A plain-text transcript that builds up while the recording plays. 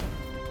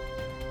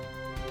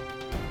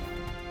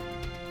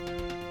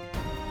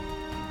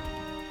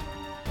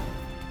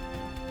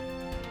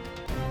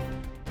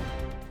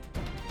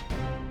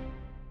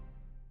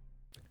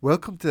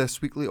Welcome to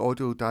this weekly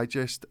audio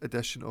digest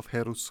edition of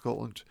Herald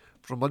Scotland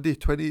from Monday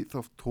 28th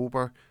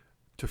October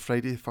to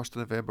Friday 1st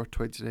November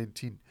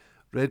 2019,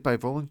 read by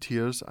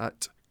volunteers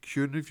at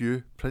Q and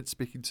Review, Print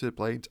Speaking to the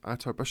Blind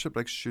at our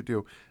Bishopbriggs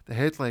studio. The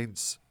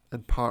headlines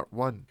in Part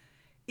 1.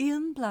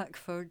 Ian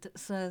Blackford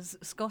says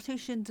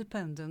Scottish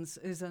independence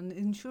is an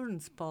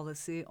insurance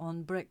policy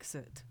on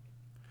Brexit.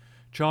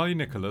 Charlie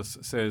Nicholas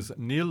says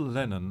Neil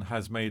Lennon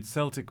has made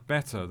Celtic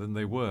better than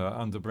they were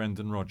under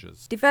Brendan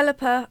Rodgers.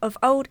 Developer of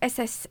old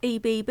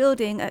SSEB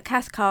building at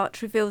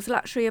Cathcart reveals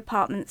luxury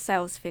apartment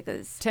sales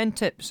figures. 10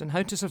 tips on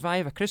how to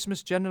survive a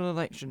Christmas general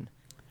election.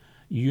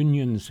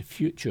 Union's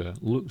future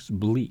looks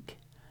bleak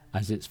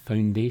as its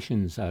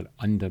foundations are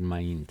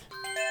undermined.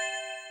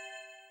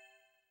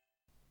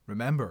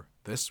 Remember,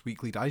 this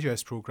weekly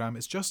digest programme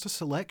is just a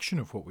selection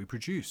of what we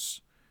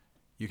produce.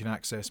 You can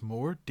access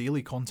more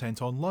daily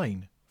content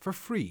online for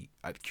free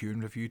at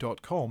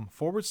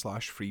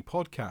qandreview.com/free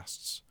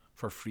podcasts,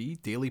 for free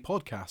daily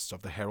podcasts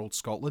of the Herald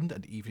Scotland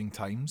and Evening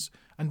Times,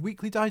 and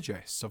weekly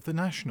digests of the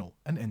National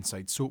and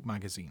Inside Soap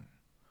magazine.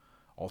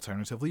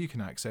 Alternatively, you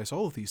can access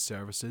all of these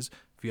services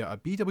via a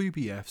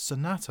BWBF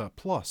Sonata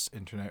Plus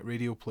internet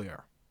radio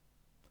player.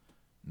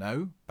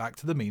 Now, back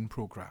to the main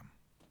programme.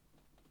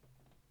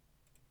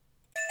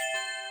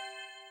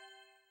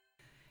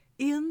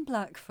 Ian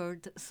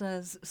Blackford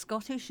says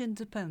Scottish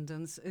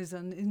independence is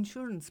an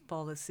insurance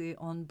policy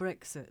on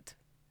Brexit.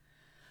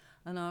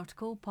 An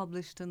article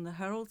published in the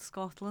Herald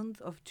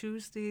Scotland of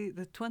Tuesday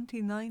the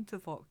 29th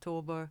of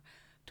October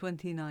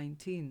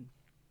 2019.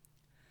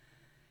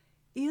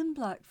 Ian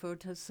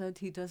Blackford has said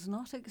he does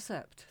not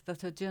accept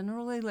that a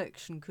general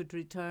election could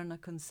return a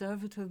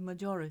Conservative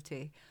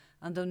majority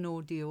and a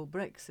no-deal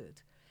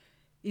Brexit.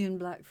 Ian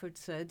Blackford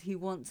said he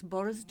wants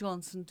Boris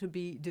Johnson to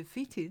be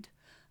defeated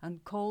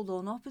and called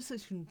on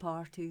opposition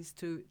parties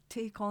to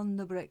take on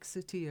the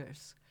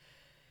Brexiteers.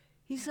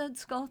 He said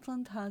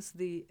Scotland has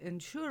the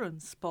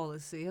insurance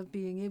policy of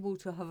being able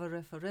to have a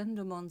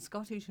referendum on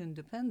Scottish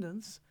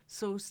independence,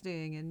 so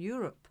staying in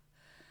Europe.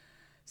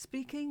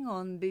 Speaking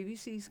on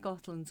BBC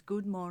Scotland's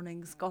Good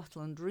Morning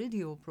Scotland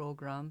radio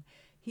programme,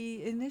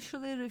 he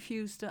initially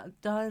refused to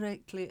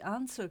directly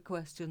answer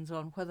questions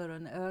on whether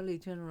an early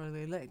general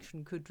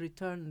election could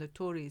return the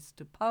Tories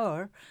to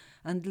power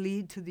and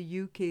lead to the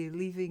UK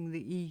leaving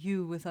the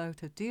EU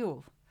without a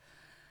deal.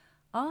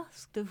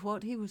 Asked if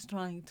what he was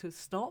trying to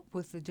stop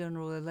with the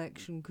general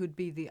election could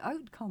be the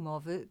outcome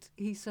of it,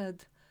 he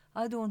said,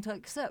 "I don't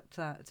accept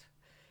that."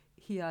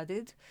 He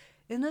added,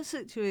 "In a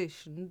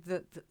situation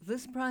that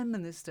this Prime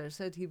Minister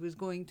said he was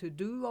going to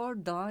do or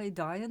die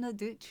in a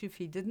ditch if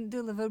he didn't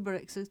deliver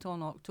Brexit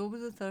on October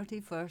the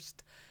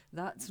 31st,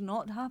 that's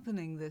not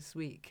happening this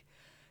week.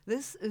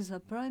 This is a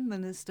Prime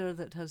Minister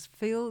that has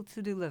failed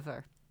to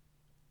deliver.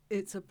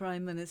 It's a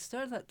Prime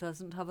Minister that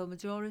doesn't have a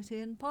majority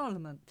in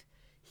Parliament.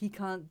 He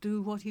can't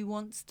do what he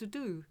wants to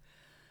do.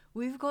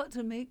 We've got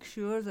to make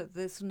sure that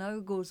this now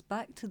goes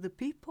back to the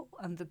people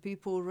and the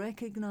people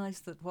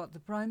recognise that what the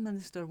Prime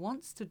Minister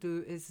wants to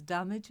do is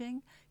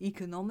damaging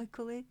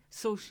economically,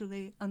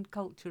 socially and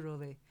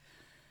culturally.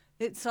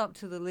 It's up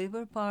to the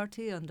Labour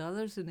Party and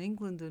others in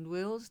England and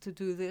Wales to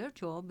do their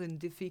job in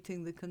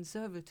defeating the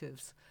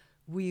Conservatives.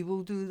 We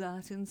will do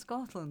that in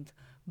Scotland.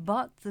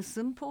 But the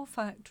simple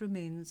fact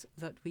remains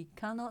that we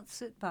cannot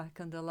sit back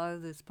and allow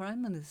this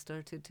Prime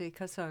Minister to take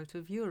us out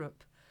of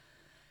Europe.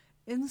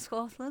 In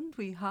Scotland,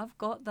 we have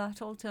got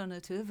that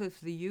alternative if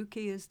the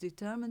UK is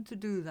determined to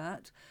do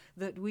that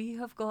we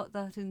have got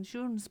that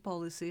insurance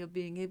policy of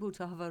being able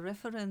to have a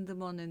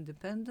referendum on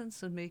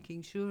independence and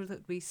making sure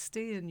that we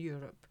stay in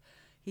Europe."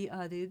 He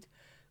added,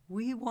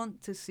 "We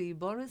want to see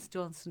Boris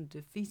Johnson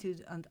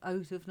defeated and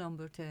out of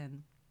number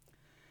 10.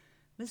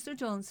 Mr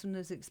Johnson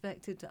is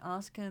expected to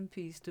ask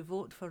MPs to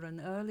vote for an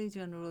early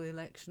general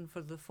election for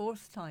the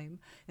fourth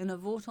time in a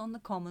vote on the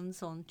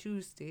Commons on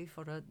Tuesday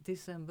for a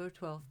December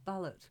 12th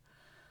ballot.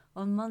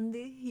 On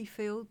Monday, he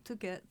failed to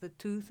get the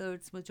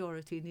two-thirds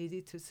majority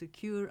needed to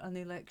secure an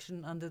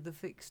election under the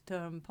Fixed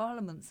Term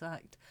Parliaments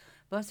Act,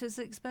 but is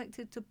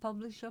expected to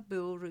publish a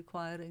bill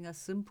requiring a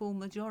simple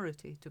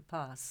majority to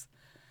pass.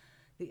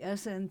 The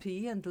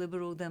SNP and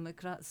Liberal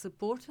Democrats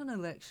support an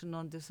election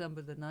on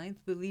December the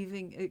 9th,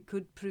 believing it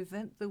could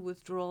prevent the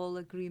withdrawal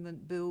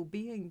agreement bill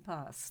being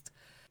passed.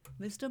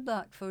 Mr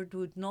Blackford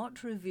would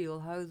not reveal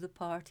how the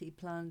party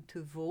planned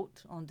to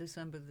vote on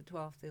December the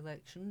 12th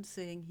election,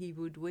 saying he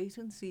would wait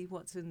and see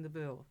what's in the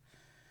bill.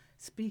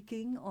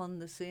 Speaking on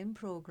the same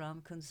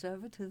programme,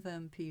 Conservative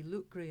MP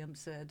Luke Graham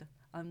said,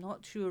 "I'm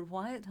not sure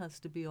why it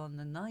has to be on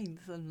the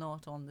 9th and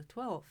not on the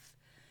 12th.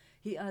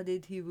 He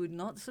added he would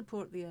not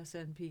support the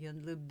SNP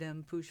and Lib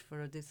Dem push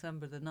for a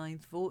December the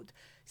 9th vote,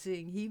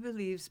 saying he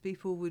believes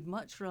people would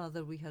much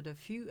rather we had a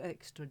few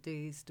extra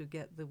days to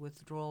get the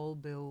withdrawal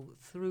bill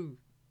through.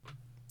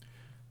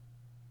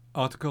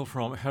 Article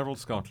from Herald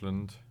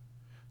Scotland,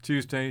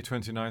 Tuesday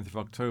 29th of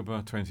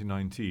October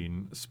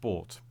 2019,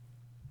 Sport.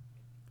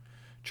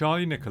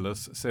 Charlie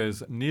Nicholas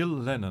says Neil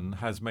Lennon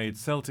has made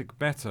Celtic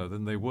better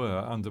than they were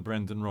under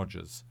Brendan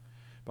Rodgers,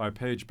 by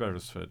Paige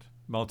Beresford,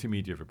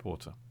 multimedia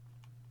reporter.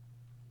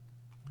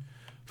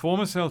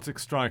 Former Celtic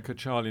striker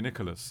Charlie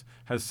Nicholas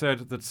has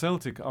said that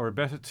Celtic are a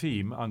better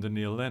team under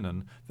Neil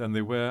Lennon than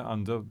they were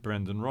under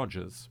Brendan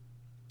Rodgers.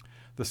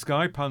 The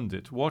Sky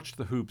pundit watched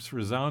the Hoops'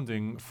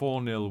 resounding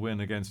 4-0 win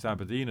against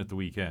Aberdeen at the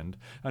weekend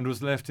and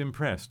was left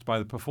impressed by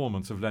the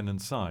performance of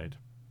Lennon's side.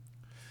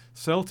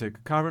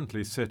 Celtic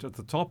currently sit at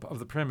the top of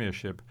the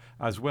Premiership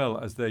as well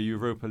as their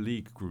Europa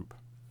League group.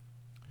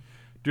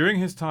 During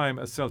his time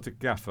as Celtic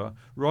gaffer,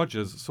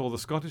 Rodgers saw the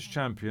Scottish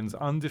champions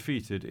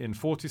undefeated in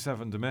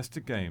 47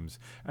 domestic games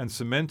and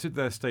cemented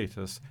their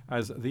status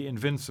as the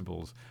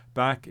Invincibles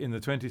back in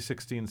the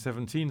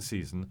 2016-17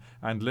 season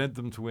and led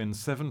them to win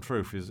 7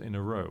 trophies in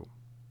a row.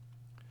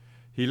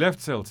 He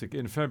left Celtic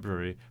in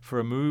February for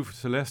a move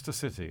to Leicester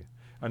City,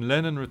 and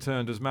Lennon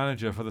returned as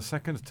manager for the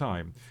second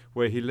time,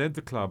 where he led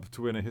the club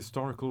to win a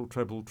historical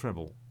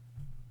treble.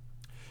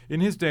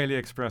 In his Daily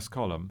Express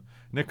column,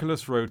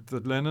 Nicholas wrote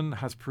that Lennon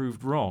has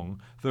proved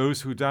wrong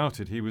those who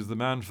doubted he was the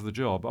man for the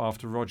job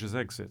after Rodgers'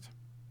 exit.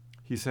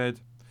 He said,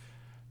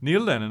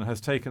 "Neil Lennon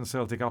has taken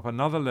Celtic up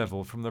another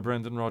level from the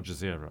Brendan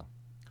Rodgers era.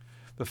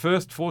 The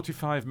first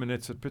 45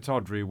 minutes at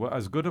Pittodrie were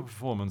as good a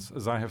performance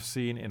as I have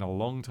seen in a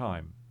long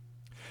time.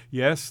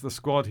 Yes, the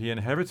squad he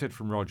inherited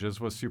from Rodgers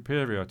was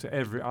superior to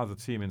every other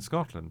team in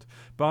Scotland,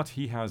 but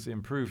he has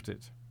improved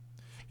it.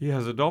 He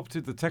has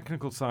adopted the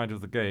technical side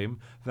of the game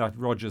that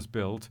Rodgers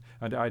built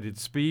and added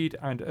speed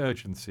and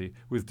urgency,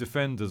 with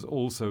defenders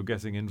also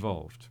getting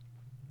involved.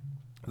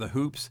 The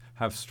Hoops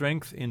have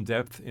strength in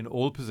depth in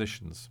all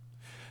positions.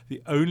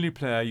 The only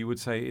player you would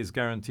say is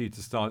guaranteed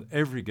to start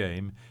every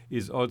game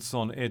is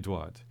Odsonne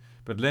Edouard,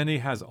 but Lenny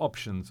has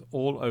options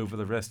all over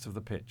the rest of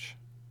the pitch."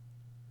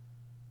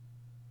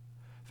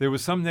 There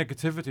was some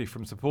negativity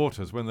from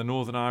supporters when the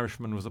Northern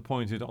Irishman was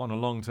appointed on a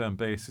long-term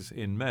basis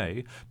in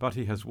May, but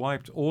he has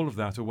wiped all of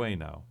that away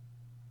now.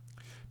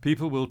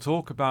 People will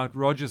talk about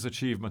Rodgers'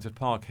 achievement at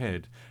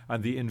Parkhead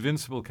and the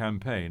Invincible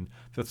campaign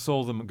that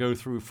saw them go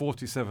through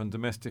 47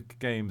 domestic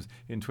games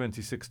in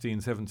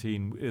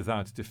 2016-17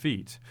 without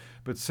defeat,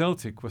 but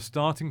Celtic were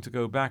starting to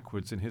go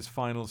backwards in his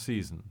final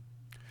season.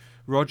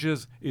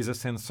 Rodgers is a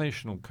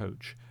sensational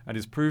coach and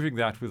is proving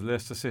that with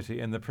Leicester City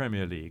in the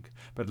Premier League,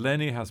 but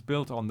Lenny has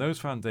built on those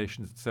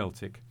foundations at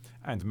Celtic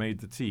and made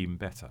the team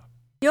better.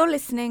 You're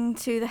listening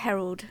to The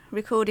Herald,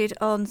 recorded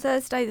on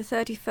Thursday the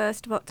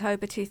 31st of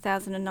October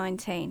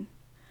 2019.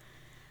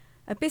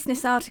 A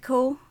business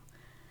article: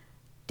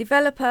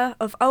 developer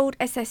of old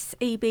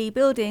SSEB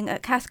building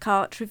at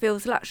Cathcart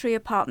reveals luxury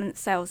apartment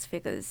sales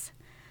figures.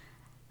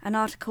 An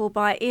article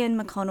by Ian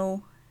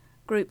McConnell,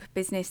 Group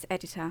Business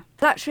Editor.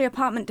 Luxury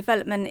apartment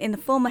development in the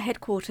former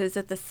headquarters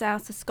of the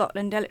South of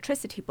Scotland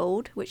Electricity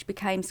Board, which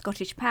became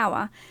Scottish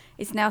Power,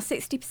 is now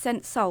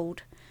 60%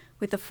 sold,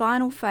 with the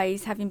final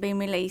phase having been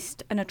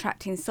released and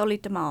attracting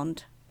solid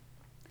demand.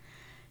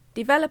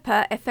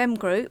 Developer FM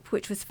Group,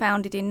 which was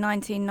founded in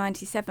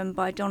 1997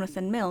 by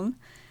Jonathan Milne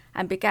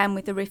and began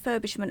with the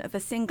refurbishment of a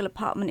single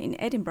apartment in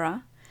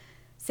Edinburgh,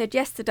 said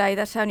yesterday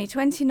that only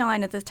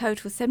 29 of the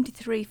total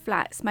 73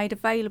 flats made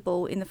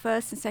available in the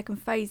first and second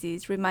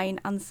phases remain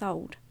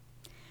unsold.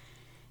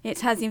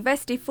 It has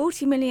invested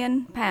 £40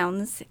 million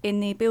in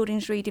the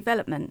building's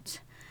redevelopment.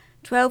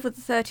 12 of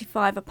the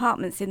 35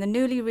 apartments in the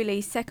newly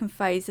released second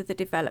phase of the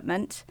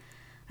development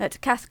at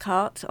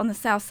Cathcart on the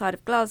south side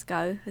of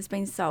Glasgow has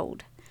been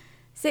sold.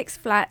 6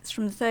 flats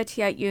from the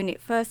 38-unit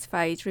first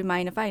phase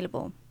remain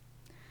available.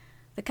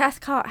 The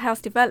Cathcart House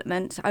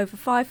development, over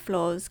 5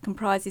 floors,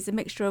 comprises a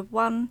mixture of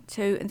 1,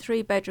 2 and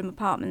 3 bedroom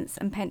apartments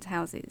and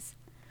penthouses.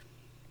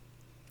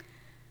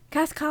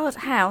 Cathcart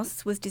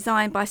House was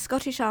designed by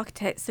Scottish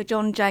architect Sir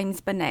John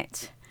James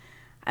Burnett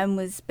and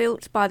was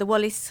built by the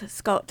Wallace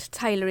Scott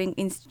Tailoring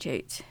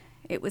Institute.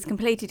 It was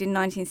completed in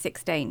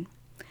 1916.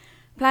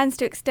 Plans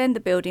to extend the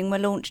building were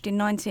launched in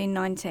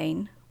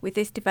 1919, with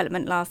this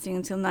development lasting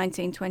until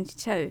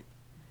 1922.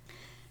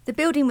 The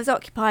building was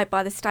occupied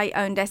by the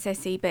state-owned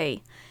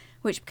SSEB,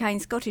 which became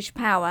Scottish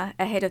Power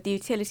ahead of the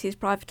utilities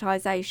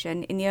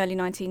privatisation in the early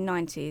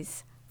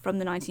 1990s from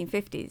the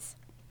 1950s.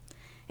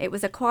 It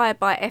was acquired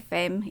by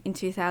FM in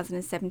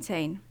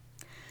 2017.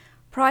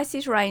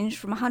 Prices ranged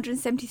from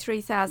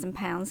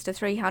 £173,000 to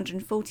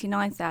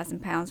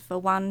 £349,000 for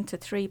 1 to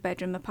 3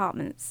 bedroom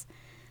apartments.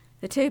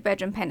 The 2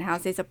 bedroom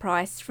penthouses are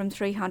priced from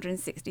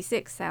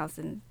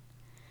 £366,000.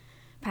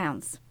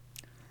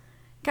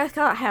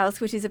 Cathcart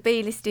House, which is a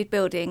B-listed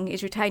building,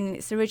 is retaining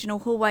its original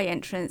hallway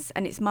entrance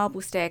and its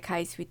marble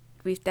staircase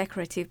with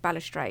decorative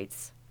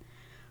balustrades.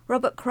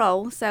 Robert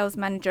Kroll, sales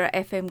manager at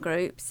FM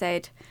Group,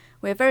 said,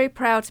 "We're very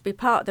proud to be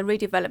part of the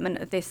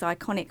redevelopment of this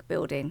iconic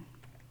building."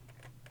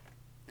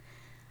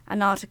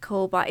 An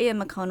article by Ian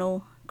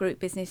McConnell, Group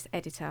Business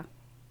Editor.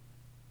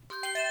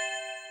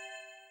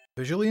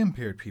 Visually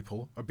impaired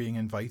people are being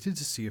invited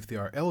to see if they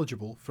are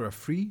eligible for a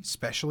free,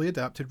 specially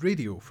adapted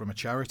radio from a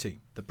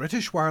charity. The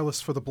British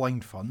Wireless for the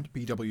Blind Fund,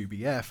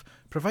 BWBF,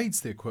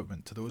 provides the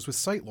equipment to those with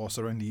sight loss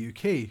around the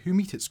UK who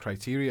meet its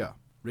criteria.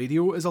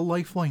 Radio is a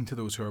lifeline to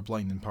those who are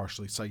blind and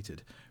partially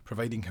sighted,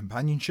 providing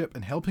companionship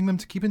and helping them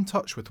to keep in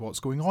touch with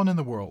what's going on in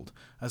the world,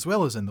 as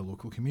well as in the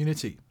local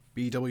community.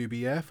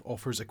 BWBF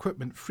offers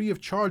equipment free of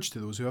charge to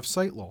those who have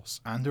sight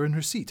loss and are in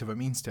receipt of a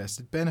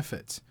means-tested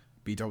benefit.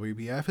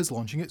 BWBF is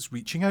launching its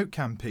Reaching Out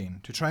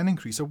campaign to try and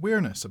increase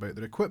awareness about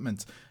their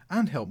equipment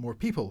and help more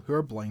people who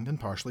are blind and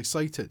partially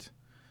sighted.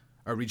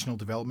 Our Regional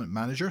Development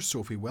Manager,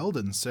 Sophie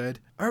Weldon, said,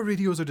 "Our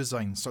radios are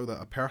designed so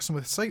that a person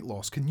with sight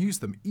loss can use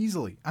them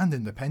easily and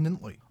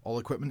independently. All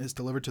equipment is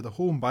delivered to the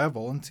home by a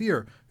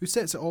volunteer who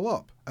sets it all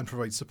up and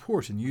provides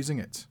support in using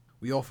it.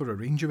 We offer a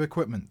range of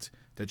equipment: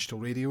 digital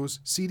radios,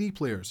 CD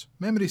players,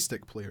 memory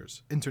stick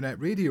players, internet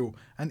radio,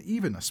 and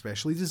even a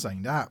specially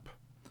designed app.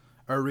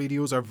 Our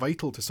radios are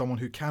vital to someone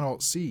who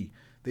cannot see.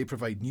 They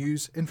provide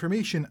news,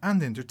 information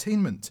and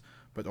entertainment,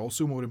 but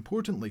also more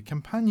importantly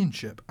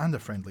companionship and a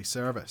friendly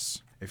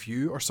service. If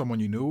you or someone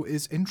you know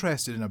is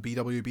interested in a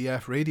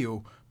BWBF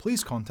radio,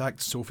 please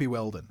contact Sophie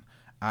Weldon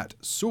at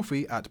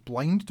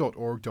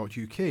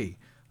sophie@blind.org.uk.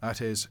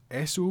 That is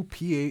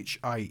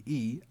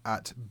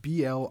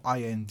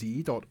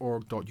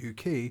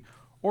sophie@blind.org.uk,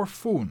 or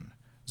phone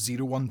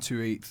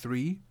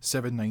 01283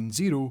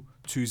 790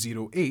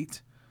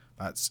 208.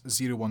 That's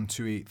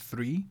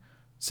 01283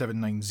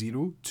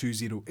 790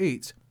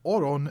 208,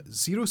 or on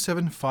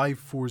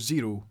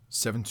 07540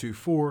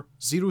 724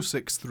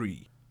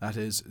 063. That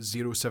is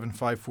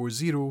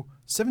 07540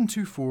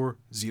 724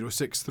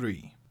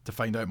 063. To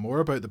find out more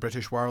about the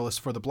British Wireless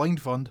for the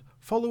Blind Fund,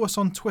 follow us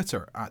on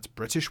Twitter at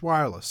British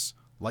Wireless,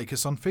 like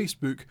us on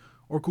Facebook,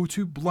 or go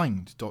to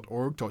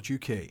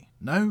blind.org.uk.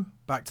 Now,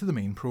 back to the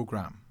main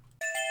programme.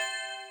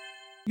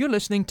 You're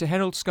listening to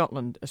Herald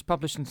Scotland, as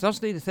published on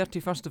Thursday the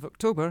 31st of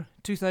October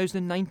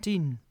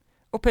 2019.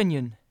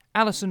 Opinion,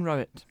 Alison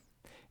Rowett.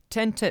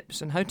 10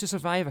 Tips on How to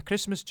Survive a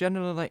Christmas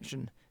General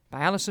Election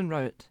by Alison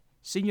Rowett,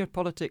 Senior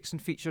Politics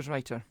and Features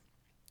Writer.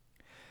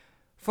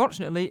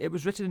 Fortunately, it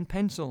was written in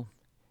pencil.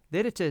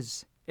 There it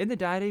is, in the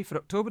diary for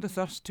October the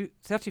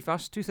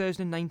 31st,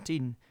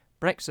 2019,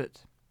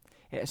 Brexit.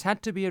 It has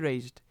had to be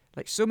erased,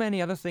 like so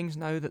many other things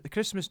now that the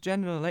Christmas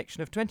General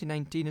Election of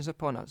 2019 is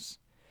upon us.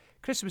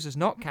 Christmas is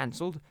not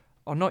cancelled,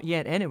 or not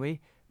yet anyway,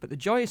 but the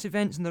joyous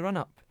events in the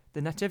run-up,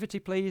 the nativity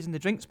plays and the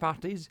drinks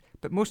parties,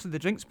 but most of the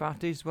drinks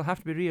parties will have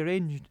to be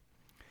rearranged.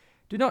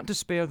 Do not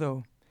despair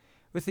though.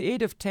 With the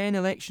aid of 10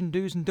 election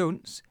do's and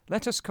don'ts,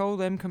 let us call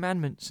them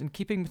commandments in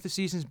keeping with the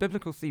season's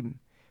biblical theme.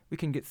 We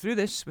can get through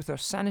this with our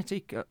sanity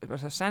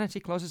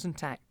clauses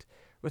intact,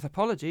 with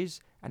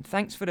apologies and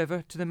thanks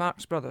forever to the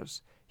Marx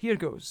Brothers. Here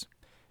goes.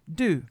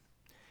 Do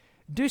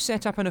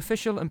set up an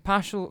official,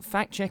 impartial,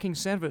 fact-checking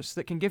service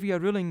that can give you a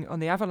ruling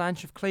on the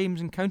avalanche of claims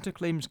and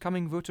counterclaims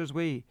coming voters'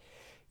 way.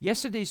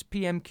 Yesterday's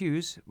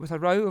PMQs, with a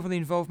row over the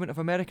involvement of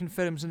American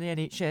firms in the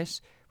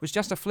NHS, was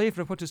just a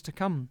flavour of what is to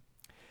come.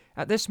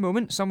 At this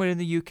moment, somewhere in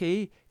the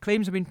UK,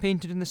 claims have been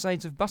painted on the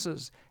sides of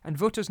buses, and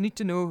voters need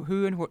to know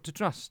who and what to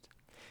trust.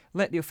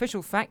 Let the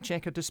official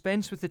fact-checker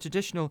dispense with the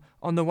traditional,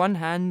 on the one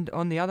hand,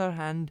 on the other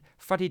hand,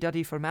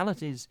 fuddy-duddy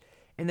formalities.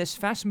 In this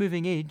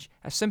fast-moving age,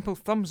 a simple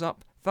thumbs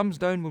up, thumbs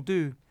down will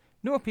do.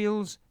 No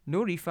appeals,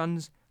 no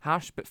refunds,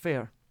 harsh but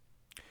fair.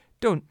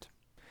 Don't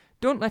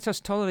let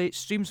us tolerate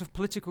streams of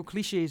political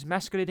clichés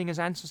masquerading as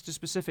answers to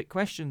specific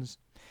questions.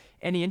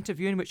 Any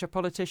interview in which a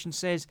politician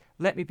says,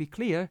 "Let me be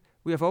clear,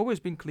 we have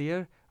always been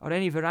clear," or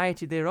any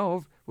variety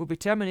thereof, will be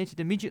terminated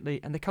immediately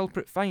and the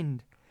culprit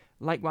fined.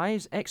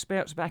 Likewise,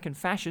 experts back in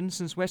fashion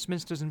since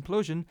Westminster's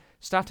implosion,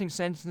 starting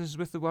sentences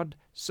with the word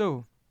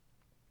 "so."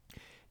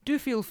 Do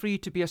feel free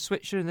to be a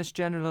switcher in this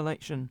general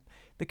election.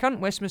 The current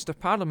Westminster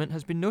Parliament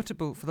has been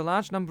notable for the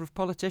large number of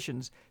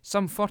politicians,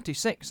 some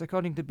 46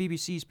 according to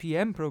BBC's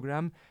PM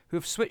programme, who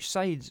have switched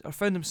sides or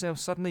found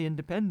themselves suddenly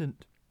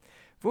independent.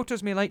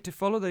 Voters may like to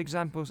follow their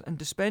examples and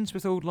dispense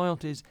with old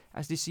loyalties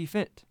as they see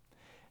fit.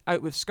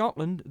 Out with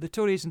Scotland, the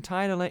Tories'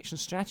 entire election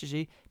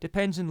strategy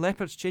depends on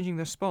leopards changing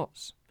their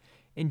spots.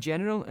 In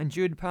general, and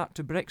due in part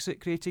to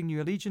Brexit creating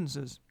new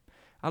allegiances.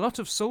 A lot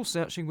of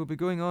soul-searching will be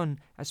going on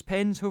as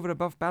pens hover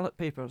above ballot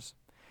papers.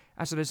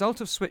 As a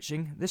result of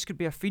switching, this could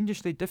be a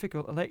fiendishly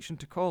difficult election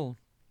to call.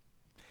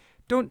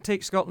 Don't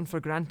take Scotland for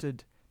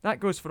granted. That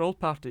goes for all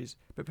parties,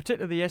 but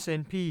particularly the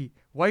SNP,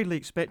 widely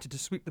expected to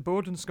sweep the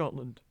board in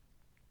Scotland.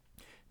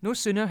 No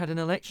sooner had an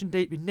election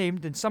date been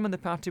named than some in the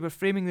party were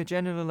framing the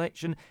general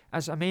election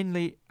as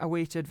mainly a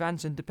way to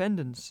advance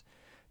independence.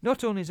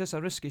 Not only is this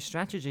a risky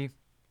strategy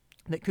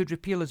that could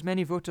repeal as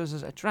many voters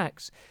as it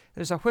attracts,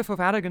 there's a whiff of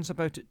arrogance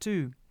about it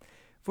too.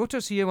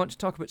 Voters here want to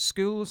talk about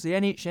schools, the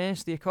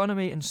NHS, the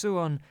economy and so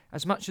on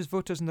as much as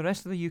voters in the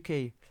rest of the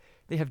UK.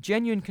 They have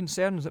genuine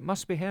concerns that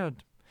must be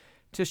heard.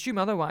 To assume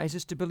otherwise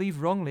is to believe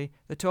wrongly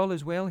that all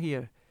is well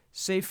here,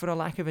 save for a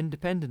lack of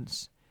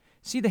independence.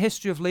 See the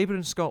history of Labour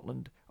in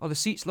Scotland, or the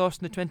seats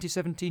lost in the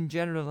 2017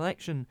 general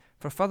election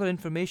for further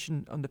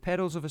information on the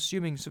perils of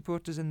assuming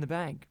support is in the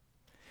bag.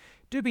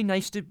 Do be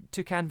nice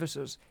to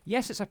canvassers.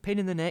 Yes, it's a pain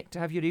in the neck to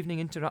have your evening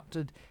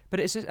interrupted, but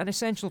it's an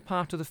essential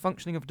part of the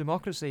functioning of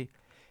democracy.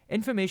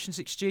 Information's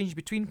exchanged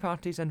between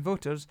parties and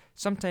voters,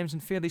 sometimes in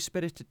fairly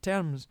spirited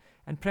terms,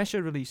 and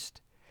pressure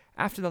released.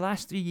 After the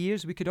last 3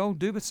 years, we could all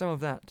do with some of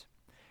that.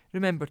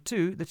 Remember,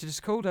 too, that it is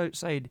cold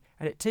outside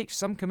and it takes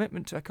some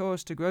commitment to a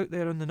cause to go out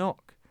there on the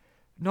knock.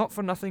 Not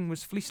for nothing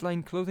was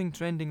fleece-lined clothing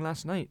trending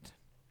last night.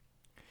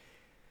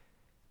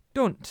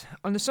 Don't.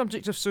 On the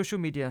subject of social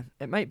media,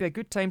 it might be a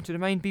good time to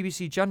remind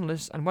BBC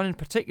journalists, and one in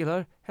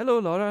particular, hello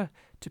Laura,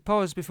 to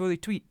pause before they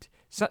tweet.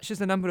 Such is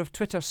the number of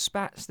Twitter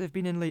spats they've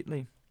been in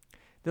lately.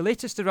 The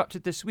latest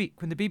erupted this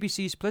week when the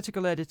BBC's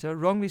political editor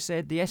wrongly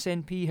said the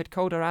SNP had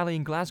called a rally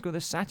in Glasgow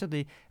this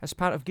Saturday as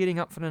part of gearing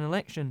up for an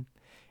election.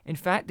 In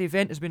fact, the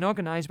event has been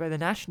organised by The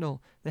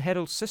National, the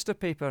Herald's sister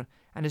paper,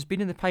 and has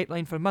been in the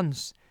pipeline for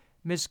months.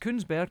 Ms.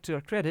 Kunsberg, to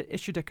her credit,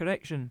 issued a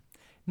correction.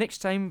 Next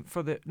time,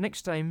 for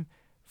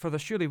there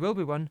surely will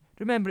be one,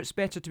 remember it's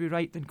better to be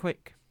right than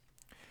quick.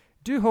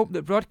 Do hope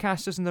that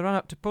broadcasters in the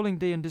run-up to polling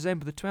day on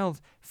December the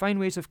 12th find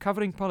ways of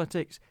covering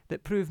politics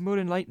that prove more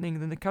enlightening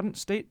than the current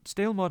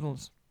stale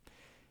models.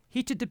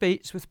 Heated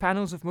debates with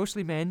panels of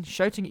mostly men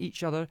shouting at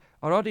each other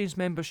or audience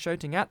members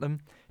shouting at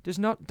them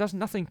does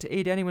nothing to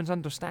aid anyone's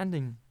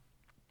understanding.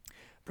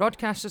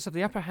 Broadcasters have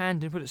the upper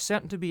hand in what is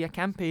certain to be a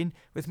campaign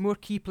with more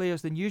key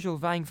players than usual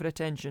vying for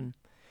attention.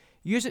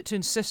 Use it to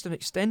insist on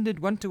extended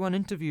one-to-one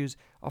interviews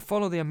or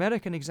follow the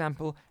American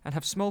example and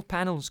have small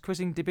panels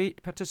quizzing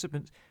debate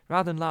participants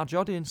rather than large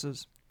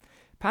audiences.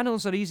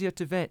 Panels are easier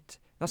to vet,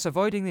 thus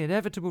avoiding the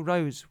inevitable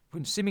rows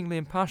when seemingly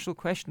impartial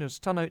questioners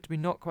turn out to be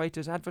not quite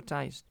as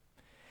advertised.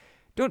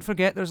 Don't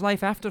forget there's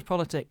life after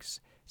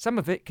politics. Some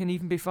of it can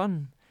even be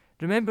fun.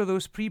 Remember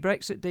those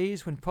pre-Brexit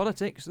days when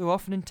politics, though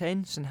often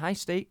intense and high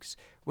stakes,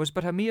 was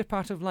but a mere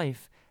part of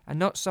life and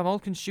not some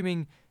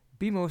all-consuming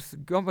behemoth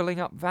gobbling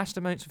up vast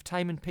amounts of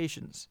time and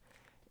patience.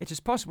 It is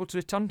possible to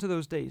return to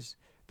those days,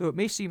 though it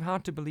may seem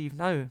hard to believe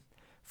now.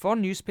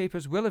 Foreign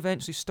newspapers will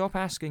eventually stop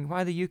asking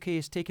why the UK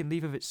has taken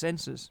leave of its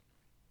senses.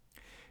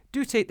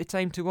 Do take the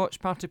time to watch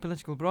party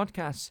political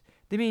broadcasts.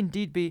 They may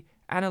indeed be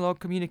analogue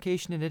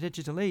communication in a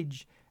digital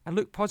age, and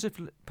look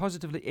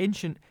positively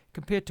ancient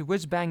compared to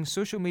whiz-bang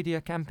social media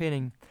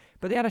campaigning,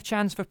 but they are a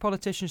chance for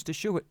politicians to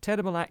show what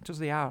terrible actors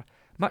they are,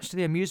 much to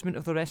the amusement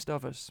of the rest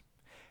of us.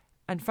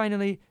 And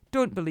finally,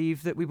 don't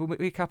believe that we will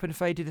wake up on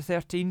Friday the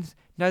 13th,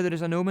 now there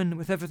is an omen,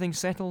 with everything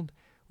settled.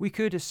 We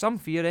could, as some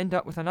fear, end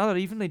up with another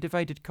evenly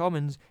divided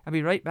Commons and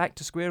be right back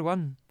to square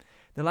one.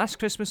 The last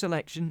Christmas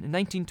election in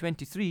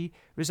 1923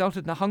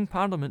 resulted in a hung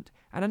Parliament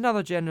and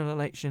another general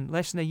election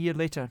less than a year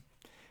later.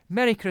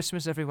 Merry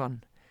Christmas,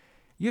 everyone.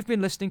 You've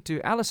been listening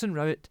to Alison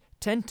Rowett,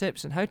 10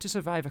 Tips on How to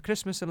Survive a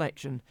Christmas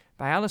Election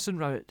by Alison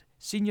Rowett,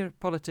 Senior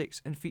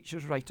Politics and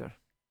Features Writer.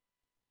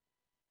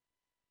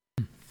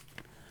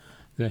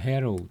 The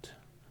Herald,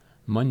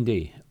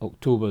 Monday,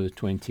 October the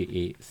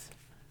 28th.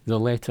 The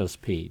letters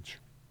page.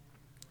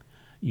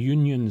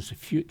 Union's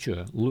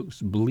future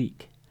looks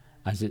bleak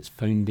as its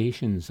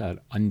foundations are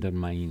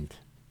undermined.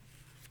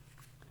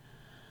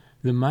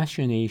 The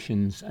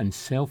machinations and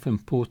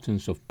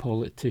self-importance of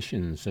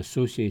politicians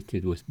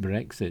associated with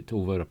Brexit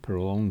over a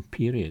prolonged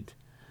period,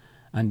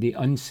 and the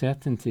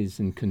uncertainties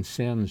and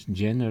concerns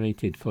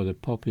generated for the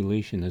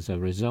population as a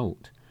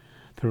result,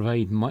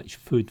 provide much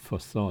food for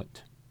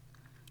thought.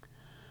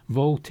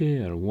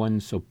 Voltaire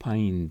once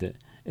opined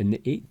in the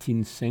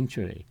 18th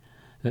century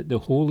that the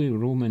Holy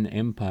Roman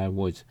Empire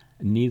was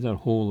neither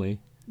holy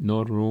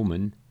nor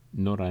Roman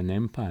nor an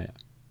empire.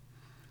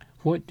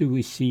 What do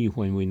we see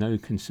when we now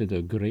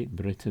consider Great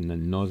Britain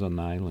and Northern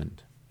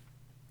Ireland?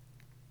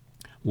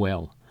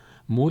 Well,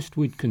 most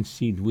would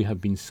concede we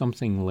have been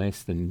something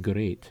less than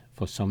great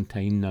for some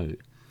time now,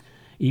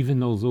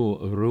 even although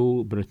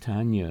Rule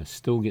Britannia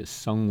still gets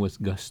sung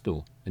with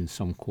gusto in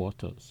some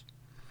quarters.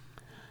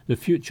 The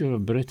future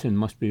of Britain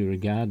must be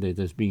regarded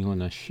as being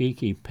on a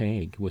shaky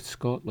peg, with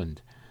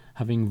Scotland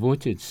having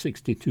voted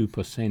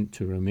 62%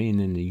 to remain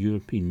in the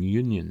European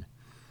Union,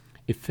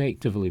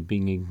 effectively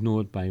being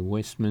ignored by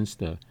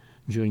Westminster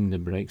during the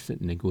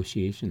Brexit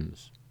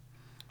negotiations.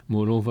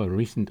 Moreover,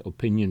 recent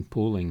opinion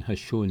polling has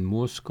shown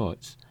more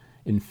Scots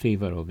in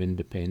favour of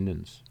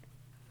independence.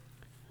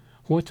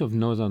 What of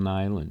Northern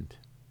Ireland?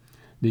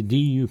 The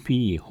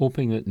DUP,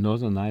 hoping that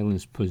Northern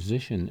Ireland's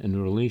position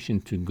in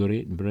relation to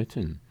Great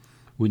Britain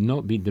would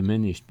not be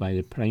diminished by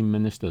the Prime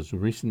Minister's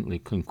recently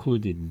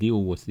concluded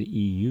deal with the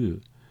EU,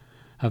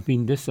 have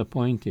been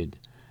disappointed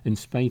in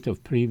spite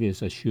of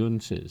previous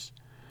assurances,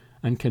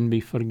 and can be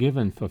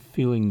forgiven for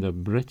feeling their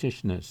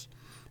Britishness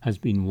has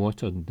been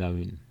watered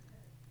down.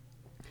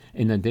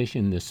 In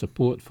addition, the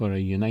support for a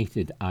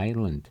united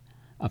Ireland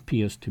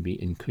appears to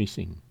be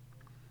increasing.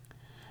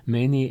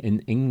 Many in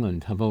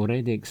England have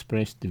already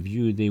expressed the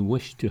view they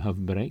wish to have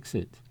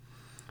Brexit,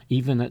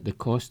 even at the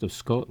cost of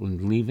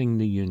Scotland leaving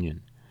the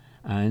Union,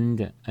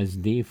 and, as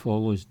day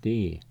follows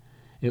day,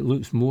 it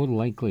looks more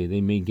likely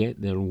they may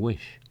get their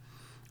wish,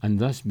 and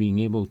thus being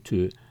able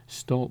to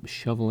stop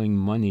shoveling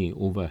money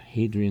over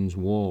Hadrian's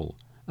Wall,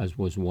 as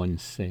was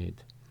once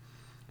said.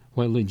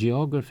 While the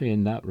geography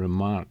in that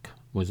remark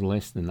was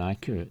less than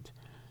accurate,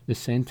 the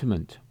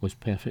sentiment was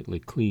perfectly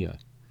clear.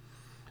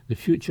 The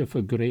future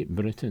for Great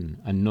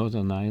Britain and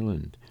Northern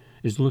Ireland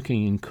is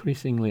looking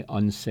increasingly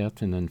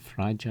uncertain and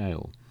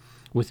fragile,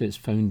 with its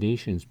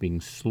foundations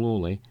being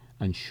slowly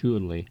and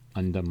surely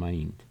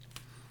undermined.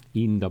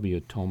 Ian W.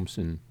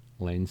 Thompson,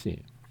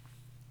 Lindsay.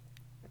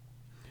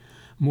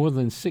 More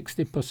than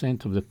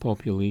 60% of the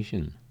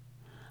population,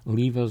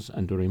 Leavers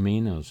and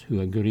Remainers who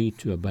agree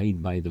to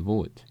abide by the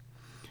vote,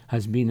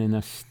 has been in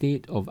a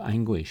state of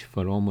anguish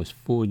for almost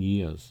 4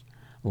 years,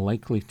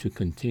 likely to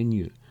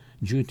continue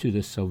due to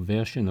the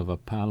subversion of a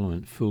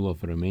parliament full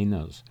of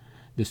Remainers,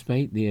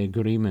 despite the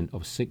agreement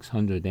of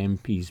 600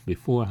 MPs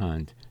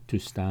beforehand to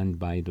stand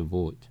by the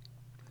vote.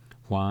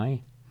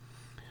 Why?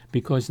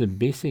 Because the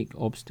basic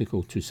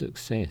obstacle to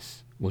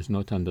success was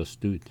not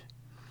understood.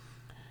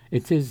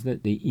 It is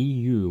that the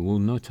EU will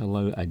not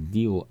allow a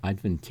deal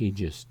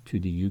advantageous to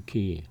the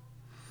UK.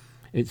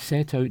 It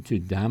set out to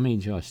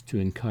damage us to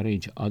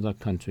encourage other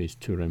countries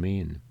to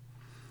remain.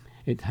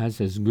 It has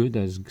as good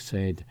as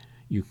said,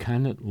 you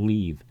cannot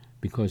leave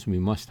because we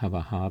must have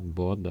a hard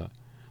border,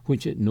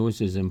 which it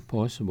knows is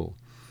impossible,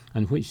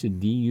 and which the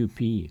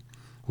DUP,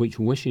 which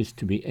wishes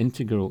to be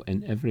integral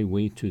in every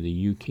way to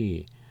the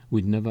UK,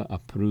 would never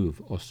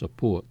approve or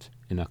support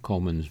in a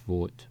Commons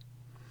vote.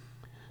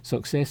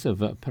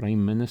 Successive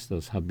Prime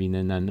Ministers have been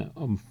in an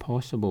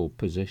impossible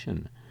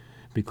position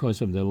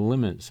because of the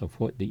limits of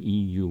what the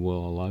EU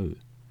will allow.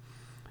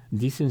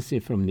 Decency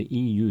from the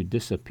EU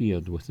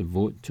disappeared with the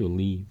vote to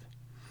leave,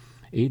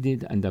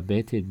 aided and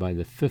abetted by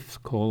the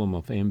fifth column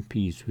of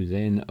MPs who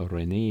then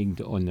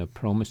reneged on their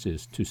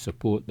promises to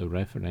support the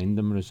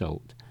referendum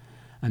result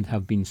and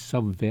have been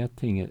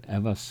subverting it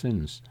ever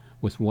since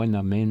with one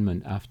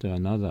amendment after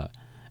another,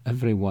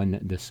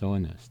 everyone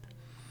dishonest.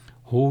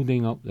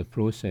 Holding up the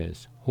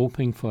process,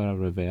 hoping for a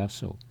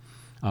reversal,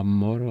 a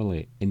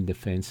morally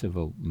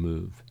indefensible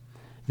move.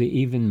 They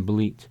even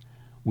bleat,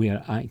 we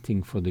are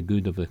acting for the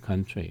good of the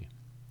country.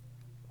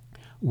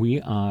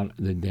 We are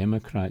the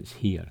Democrats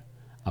here,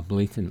 a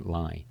blatant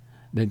lie.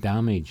 The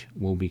damage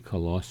will be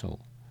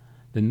colossal.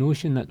 The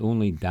notion that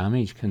only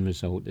damage can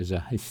result is a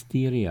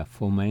hysteria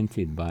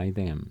fomented by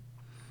them.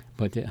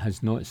 But it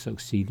has not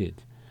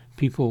succeeded.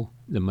 People,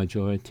 the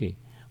majority,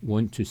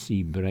 want to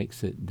see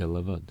Brexit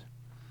delivered.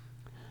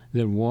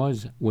 There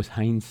was, with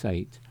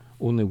hindsight,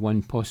 only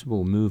one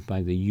possible move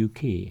by the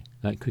UK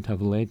that could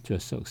have led to a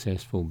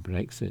successful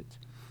Brexit.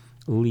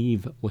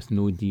 Leave with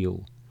no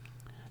deal.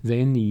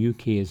 Then the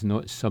UK is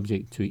not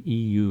subject to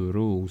EU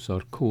rules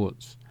or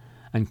courts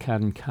and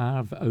can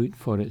carve out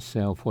for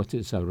itself what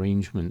its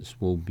arrangements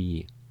will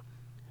be.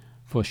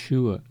 For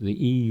sure, the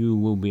EU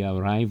will be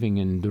arriving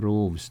in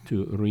droves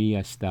to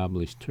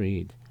re-establish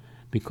trade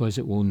because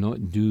it will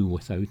not do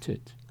without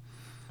it.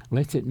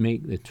 Let it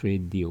make the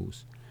trade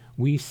deals.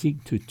 We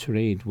seek to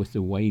trade with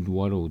the wide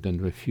world and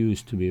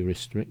refuse to be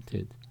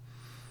restricted.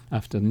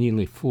 After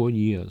nearly 4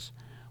 years,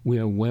 we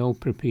are well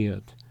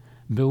prepared.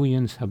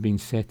 Billions have been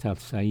set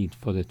aside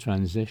for the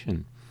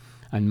transition,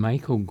 and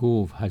Michael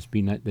Gove has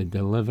been at the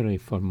delivery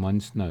for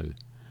months now.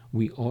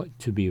 We ought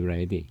to be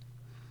ready.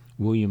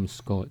 William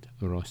Scott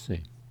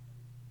Rossi.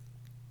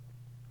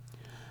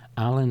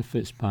 Alan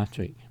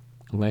Fitzpatrick,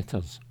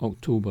 Letters,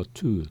 October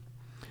 2,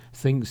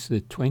 thinks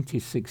the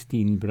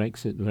 2016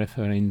 Brexit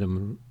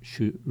referendum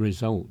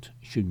result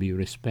should be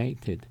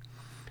respected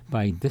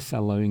by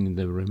disallowing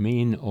the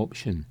Remain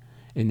option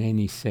in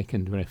any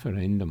second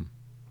referendum.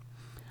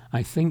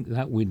 I think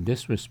that would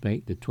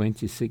disrespect the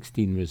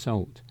 2016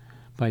 result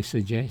by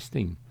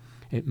suggesting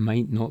it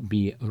might not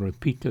be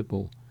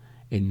repeatable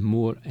in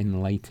more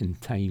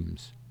enlightened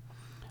times.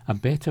 A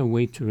better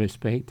way to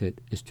respect it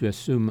is to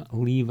assume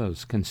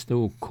Leavers can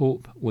still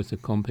cope with the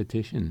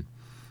competition,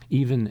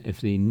 even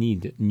if they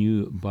need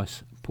new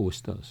bus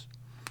posters.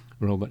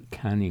 Robert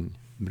Canning,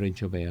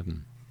 Bridge of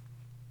Erne.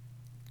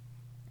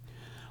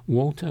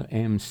 Walter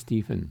M.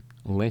 Stephen,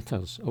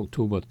 Letters,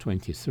 October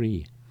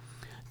 23,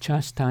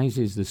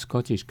 chastises the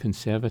Scottish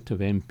Conservative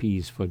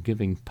MPs for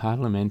giving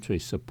parliamentary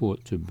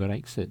support to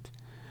Brexit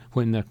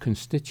when their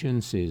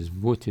constituencies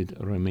voted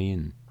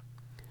Remain.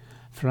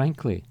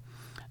 Frankly,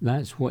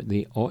 that's what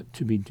they ought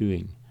to be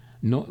doing,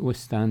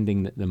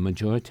 notwithstanding that the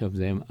majority of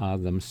them are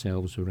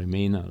themselves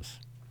Remainers.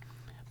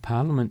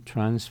 Parliament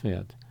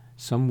transferred,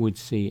 some would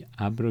say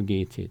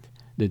abrogated,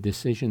 the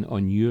decision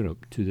on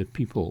Europe to the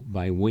people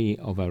by way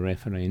of a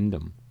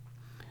referendum.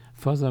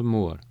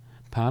 Furthermore,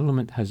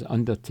 Parliament has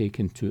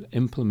undertaken to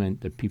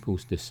implement the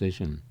people's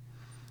decision.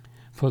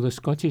 For the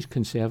Scottish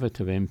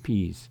Conservative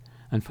MPs,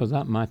 and for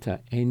that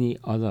matter any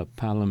other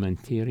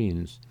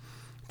parliamentarians,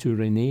 to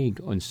renege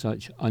on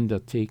such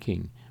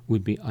undertaking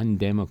would be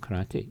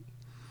undemocratic.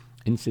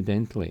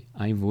 Incidentally,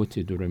 I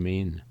voted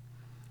Remain.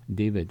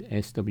 David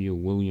S.W.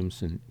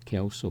 Williamson,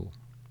 Kelso.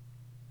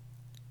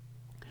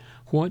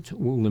 What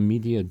will the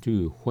media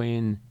do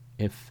when,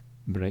 if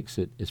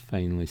Brexit is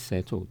finally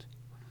settled?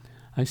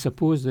 I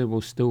suppose there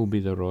will still be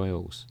the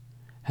Royals.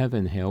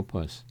 Heaven help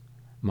us.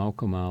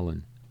 Malcolm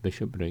Allen,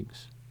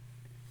 Bishopbriggs.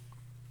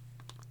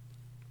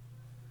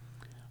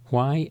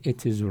 Why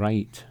it is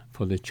right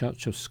for the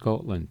Church of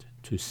Scotland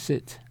to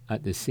sit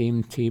at the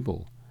same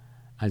table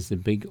as the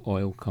big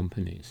oil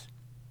companies.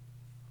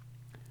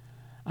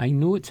 I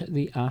note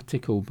the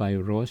article by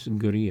Ross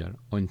Greer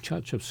on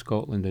Church of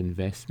Scotland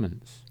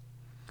investments.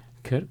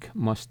 Kirk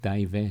must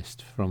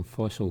divest from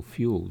fossil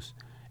fuels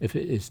if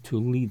it is to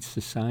lead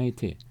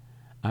society,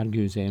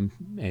 argues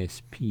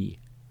MSP.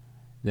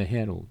 The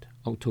Herald,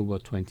 October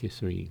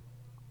 23.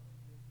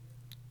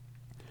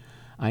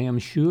 I am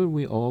sure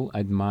we all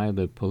admire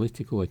the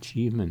political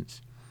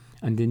achievements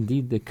and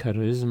indeed the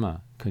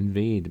charisma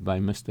conveyed by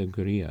Mr.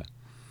 Greer,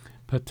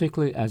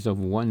 particularly as of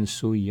one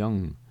so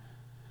young.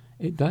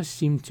 It does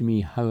seem to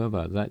me,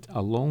 however, that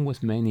along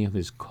with many of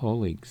his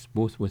colleagues,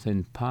 both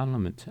within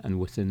Parliament and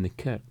within the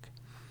Kirk,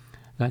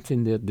 that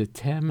in their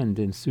determined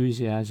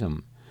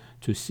enthusiasm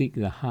to seek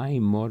the high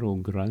moral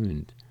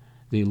ground,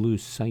 they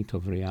lose sight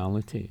of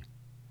reality.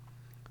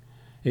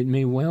 It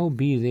may well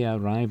be they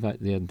arrive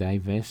at their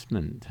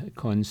divestment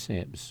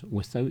concepts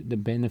without the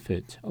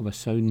benefit of a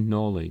sound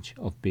knowledge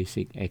of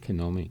basic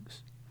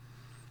economics.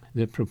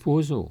 The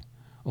proposal,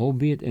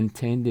 albeit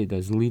intended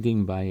as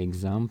leading by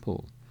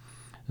example,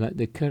 that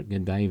the Kirk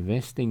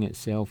divesting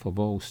itself of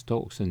all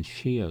stocks and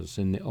shares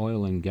in the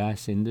oil and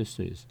gas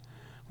industries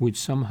would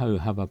somehow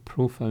have a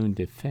profound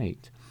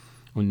effect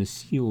on the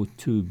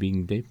CO2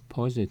 being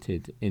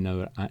deposited in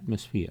our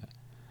atmosphere,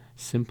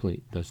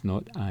 simply does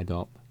not add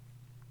up.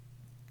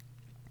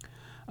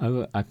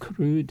 Our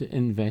accrued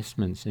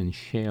investments in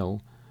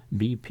Shell,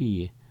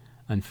 BP,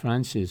 and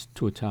France's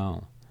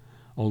Total,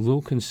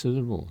 although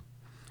considerable,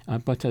 are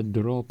but a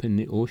drop in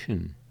the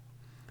ocean,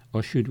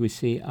 or should we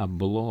say a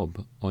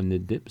blob on the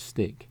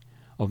dipstick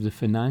of the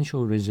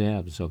financial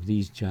reserves of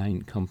these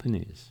giant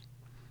companies.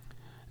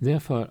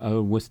 Therefore,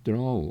 our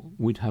withdrawal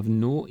would have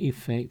no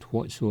effect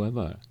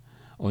whatsoever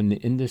on the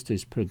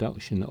industry's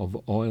production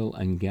of oil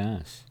and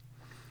gas,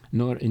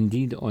 nor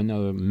indeed on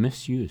our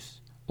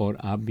misuse or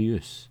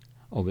abuse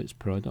of its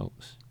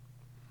products.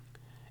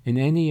 In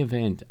any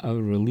event, our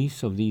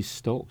release of these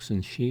stocks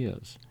and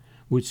shares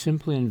would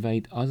simply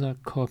invite other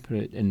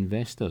corporate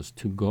investors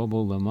to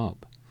gobble them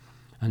up,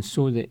 and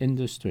so the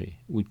industry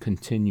would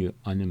continue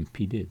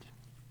unimpeded.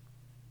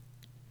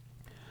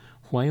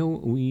 While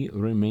we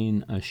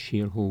remain as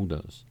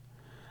shareholders,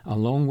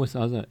 along with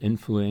other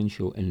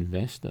influential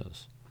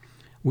investors,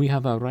 we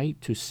have a right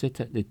to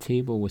sit at the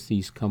table with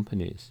these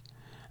companies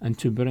and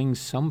to bring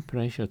some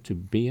pressure to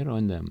bear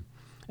on them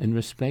in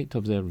respect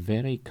of their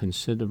very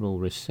considerable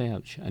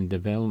research and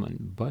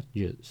development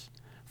budgets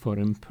for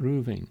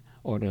improving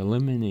or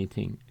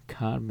eliminating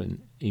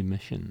carbon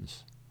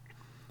emissions.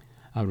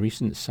 A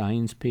recent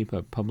science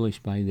paper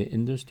published by the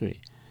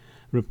industry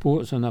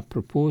reports on a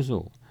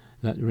proposal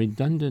that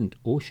redundant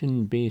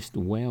ocean-based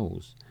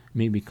wells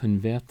may be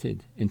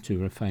converted into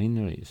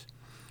refineries,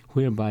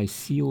 whereby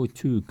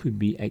CO2 could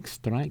be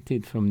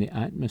extracted from the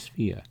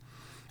atmosphere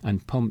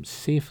and pumped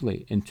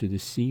safely into the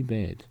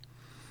seabed,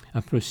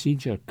 a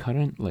procedure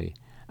currently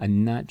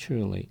and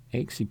naturally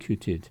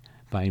executed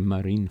by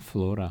marine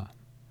flora.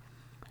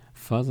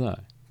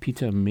 Further,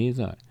 Peter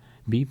Mather,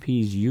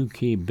 BP's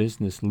UK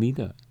business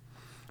leader,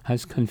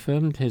 has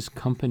confirmed his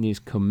company's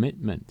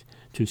commitment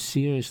to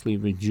seriously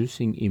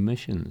reducing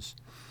emissions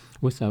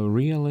with a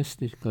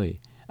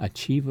realistically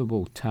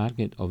achievable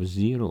target of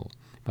zero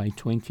by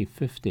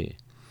 2050,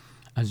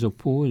 as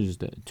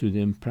opposed to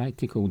the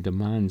impractical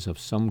demands of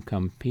some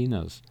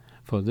campaigners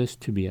for this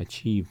to be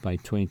achieved by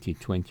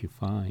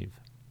 2025.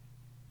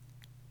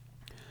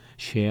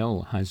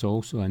 Shell has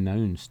also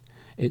announced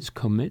its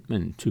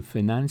commitment to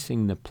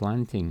financing the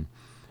planting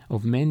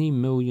of many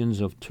millions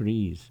of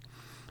trees,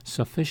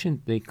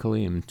 sufficient, they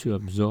claim, to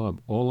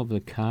absorb all of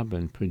the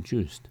carbon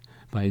produced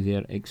by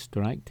their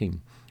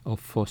extracting of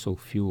fossil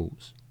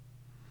fuels.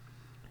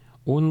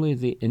 Only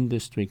the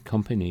industry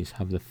companies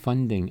have the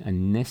funding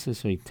and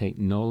necessary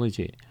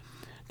technology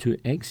to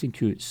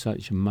execute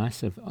such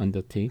massive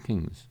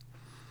undertakings.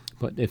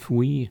 But if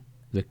we,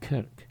 the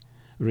Kirk,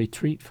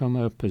 retreat from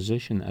our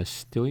position as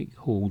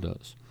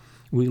stakeholders,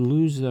 we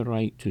lose the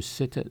right to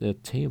sit at their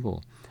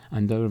table,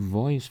 and our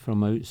voice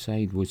from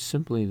outside would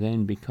simply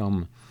then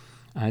become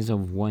as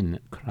of one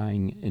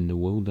crying in the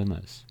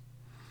wilderness.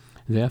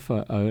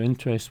 Therefore, our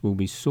interests will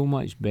be so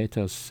much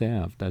better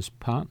served as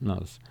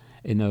partners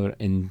in our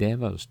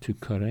endeavours to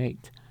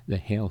correct the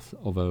health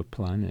of our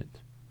planet.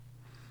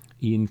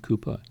 Ian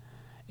Cooper,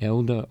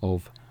 elder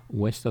of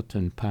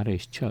Westerton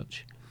Parish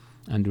Church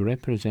and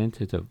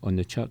representative on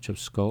the Church of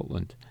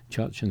Scotland,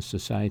 Church and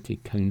Society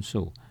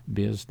Council,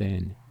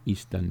 Bearsden,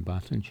 East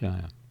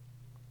Dunbartonshire.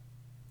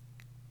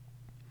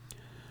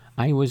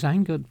 I was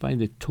angered by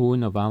the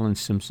tone of Alan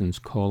Simpson's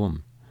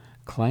column,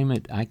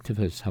 Climate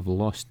Activists Have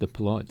Lost the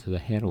Plot, to the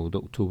Herald,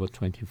 October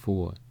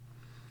 24.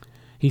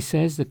 He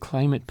says the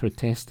climate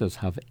protesters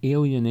have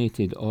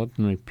alienated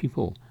ordinary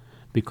people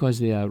because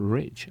they are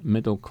rich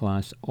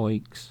middle-class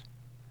oiks.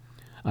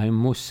 I am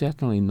most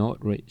certainly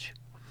not rich.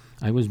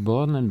 I was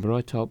born and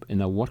brought up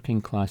in a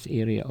working-class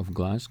area of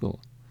Glasgow.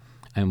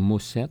 I am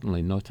most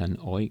certainly not an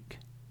oik.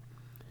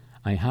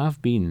 I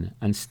have been,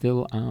 and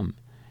still am,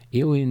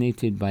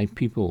 alienated by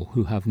people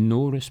who have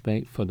no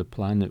respect for the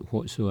planet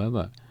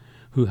whatsoever,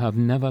 who have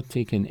never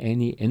taken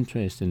any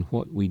interest in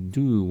what we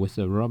do with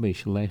the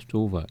rubbish left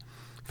over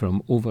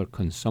from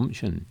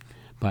overconsumption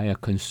by a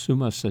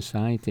consumer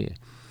society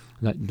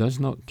that does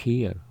not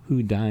care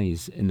who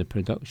dies in the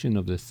production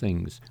of the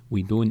things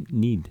we don't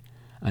need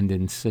and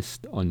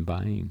insist on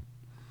buying.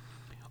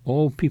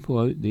 All people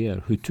out there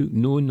who took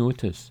no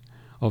notice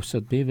of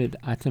Sir David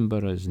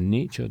Attenborough's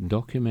nature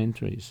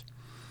documentaries,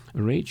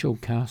 Rachel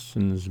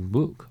Carson's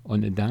book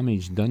on the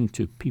damage done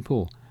to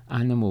people,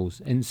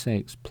 animals,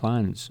 insects,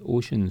 plants,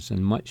 oceans,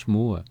 and much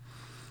more.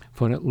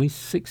 For at least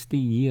 60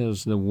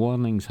 years the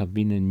warnings have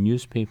been in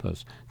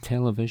newspapers,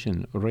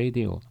 television,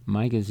 radio,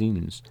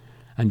 magazines,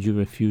 and you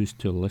refuse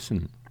to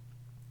listen.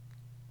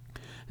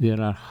 There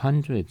are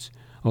hundreds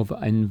of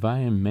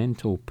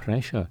environmental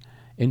pressure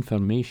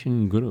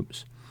information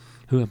groups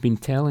who have been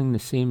telling the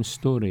same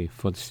story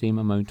for the same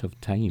amount of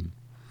time.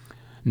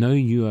 Now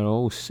you are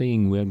all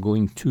saying we're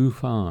going too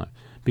far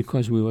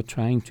because we were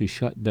trying to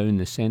shut down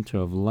the centre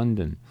of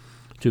London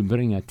to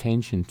bring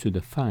attention to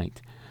the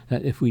fact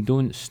that if we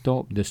don't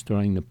stop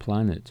destroying the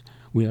planet,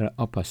 we are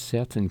up a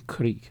certain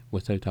creek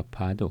without a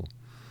paddle.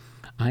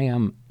 I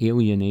am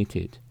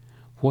alienated.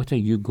 What are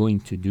you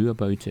going to do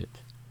about it?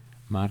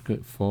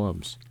 Margaret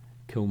Forbes,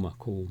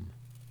 Kilmacombe.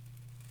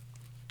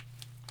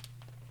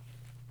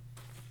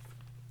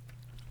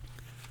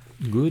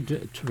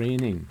 Good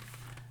training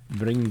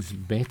brings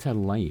better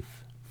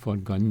life for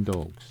gun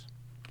dogs.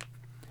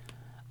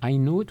 I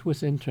note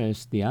with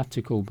interest the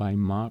article by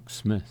Mark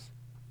Smith,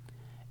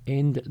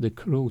 End the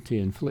Cruelty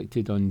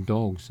Inflicted on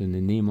Dogs in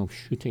the Name of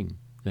Shooting,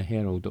 the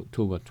Herald,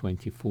 October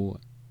 24.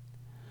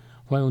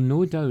 While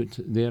no doubt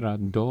there are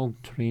dog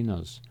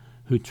trainers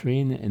who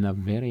train in a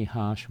very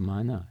harsh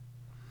manner,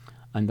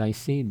 and I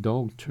say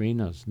dog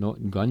trainers,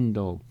 not gun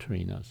dog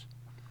trainers,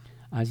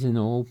 as in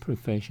all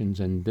professions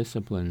and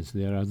disciplines,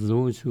 there are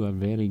those who are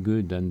very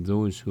good and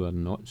those who are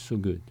not so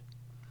good.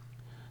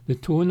 The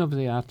tone of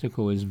the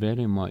article is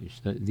very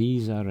much that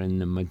these are in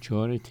the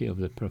majority of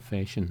the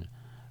profession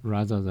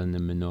rather than the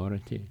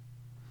minority.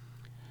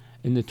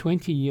 In the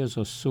 20 years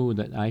or so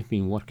that I've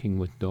been working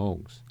with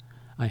dogs,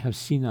 I have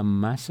seen a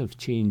massive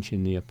change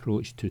in the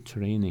approach to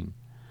training,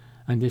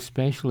 and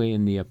especially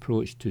in the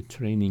approach to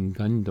training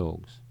gun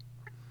dogs.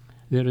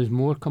 There is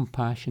more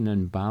compassion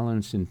and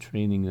balance in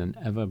training than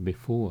ever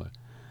before,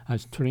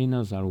 as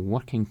trainers are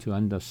working to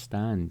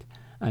understand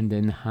and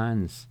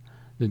enhance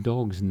the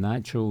dog's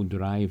natural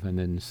drive and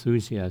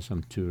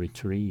enthusiasm to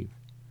retrieve.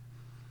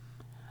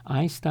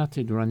 I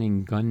started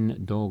running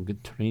gun dog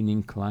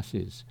training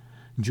classes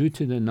due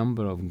to the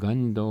number of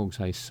gun dogs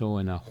I saw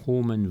in a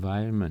home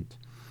environment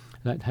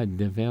that had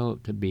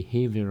developed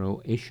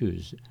behavioural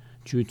issues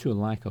due to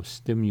lack of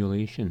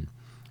stimulation,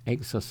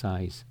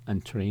 exercise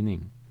and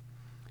training.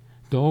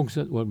 Dogs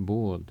that were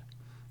bored,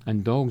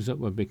 and dogs that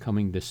were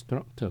becoming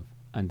destructive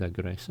and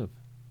aggressive.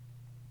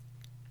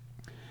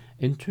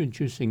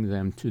 Introducing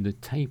them to the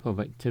type of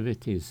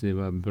activities they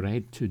were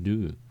bred to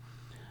do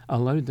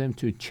allowed them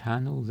to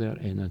channel their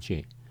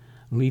energy,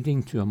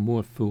 leading to a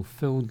more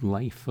fulfilled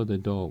life for the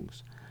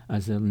dogs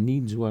as their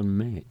needs were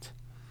met,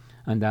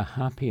 and a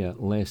happier,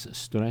 less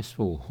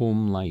stressful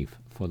home life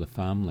for the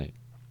family.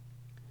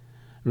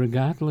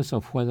 Regardless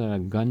of whether a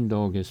gun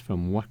dog is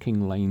from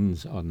working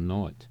lines or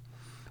not,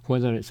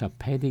 whether it's a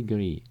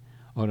pedigree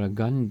or a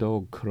gun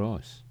dog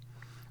cross,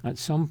 at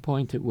some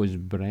point it was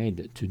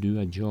bred to do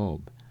a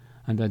job,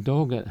 and a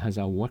dog that has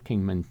a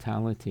working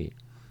mentality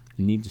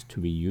needs to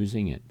be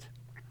using it.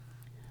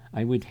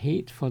 I would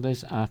hate for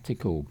this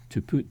article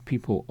to put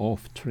people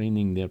off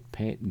training their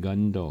pet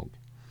gun dog.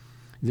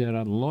 There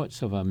are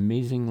lots of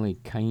amazingly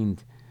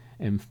kind,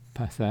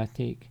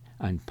 empathetic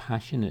and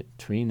passionate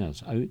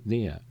trainers out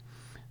there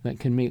that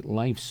can make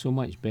life so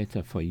much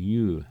better for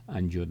you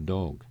and your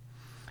dog.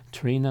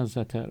 Trainers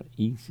that are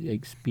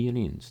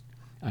experienced,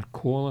 are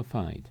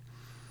qualified,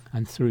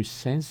 and through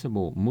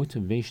sensible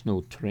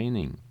motivational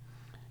training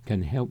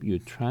can help you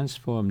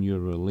transform your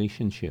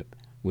relationship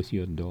with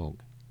your dog.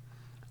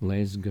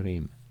 Les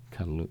Graham,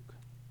 Carluke.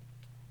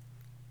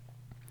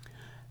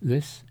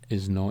 This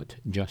is not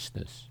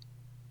justice.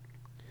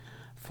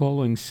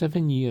 Following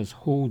 7 years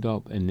holed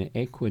up in the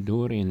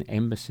Ecuadorian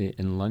embassy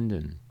in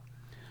London,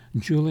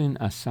 Julian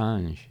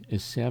Assange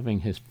is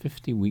serving his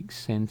 50-week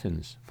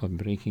sentence for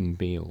breaking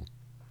bail.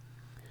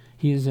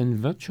 He is in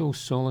virtual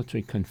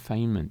solitary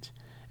confinement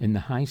in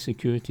the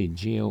high-security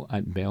jail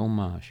at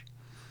Belmarsh,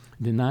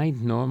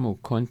 denied normal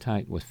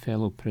contact with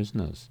fellow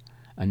prisoners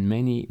and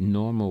many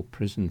normal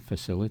prison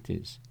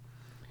facilities.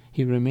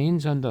 He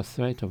remains under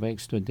threat of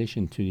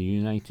extradition to the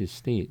United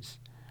States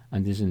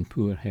and is in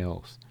poor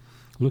health,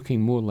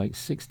 looking more like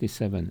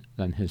 67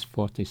 than his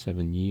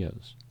 47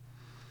 years.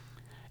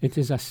 It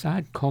is a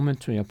sad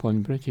commentary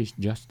upon British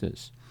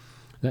justice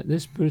that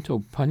this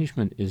brutal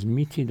punishment is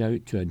meted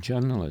out to a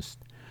journalist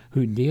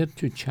who dared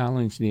to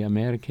challenge the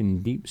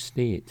American deep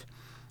state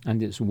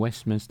and its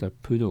Westminster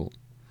poodle.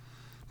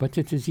 But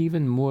it is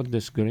even more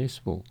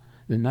disgraceful.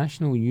 The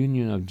National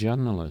Union of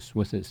Journalists,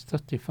 with its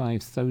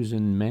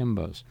 35,000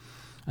 members,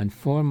 and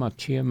former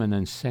Chairman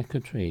and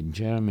Secretary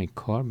Jeremy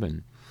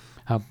Corbyn,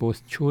 have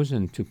both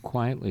chosen to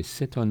quietly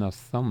sit on their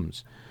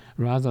thumbs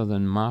rather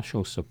than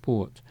marshal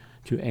support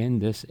to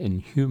end this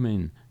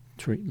inhumane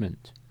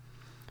treatment.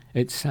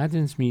 It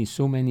saddens me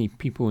so many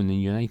people in the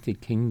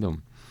United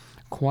Kingdom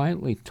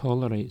quietly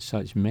tolerate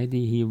such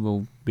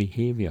medieval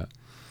behaviour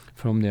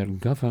from their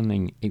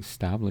governing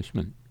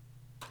establishment.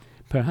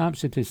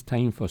 Perhaps it is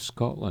time for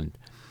Scotland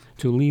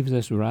to leave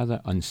this rather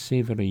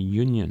unsavoury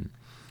union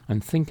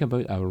and think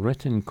about a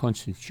written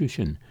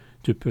constitution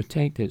to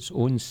protect its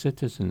own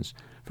citizens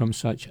from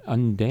such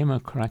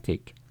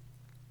undemocratic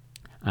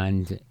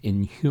and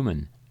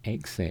inhuman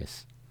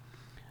excess.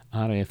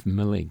 R.F.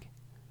 Millig,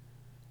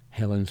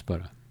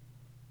 Helensburgh.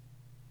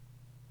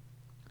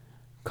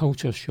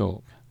 Culture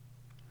shock.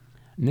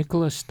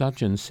 Nicola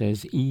Sturgeon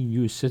says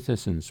EU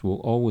citizens will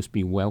always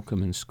be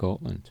welcome in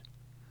Scotland.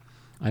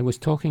 I was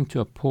talking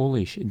to a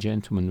Polish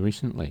gentleman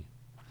recently.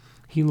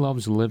 He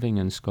loves living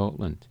in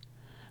Scotland,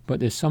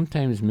 but is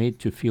sometimes made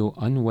to feel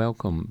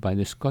unwelcome by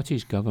the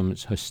Scottish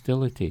Government's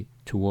hostility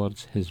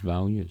towards his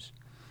values.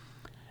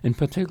 In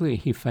particular,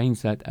 he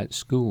finds that at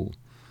school,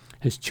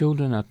 his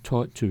children are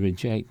taught to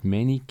reject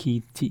many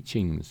key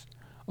teachings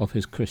of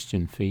his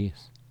Christian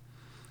faith.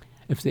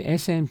 If the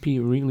SNP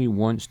really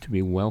wants to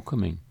be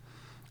welcoming,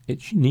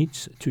 it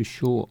needs to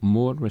show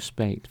more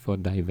respect for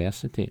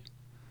diversity.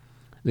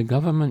 The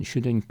government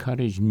should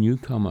encourage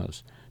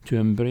newcomers to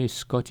embrace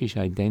Scottish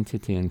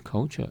identity and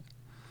culture,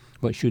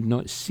 but should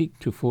not seek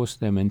to force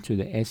them into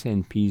the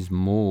SNP's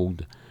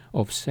mould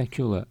of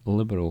secular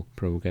liberal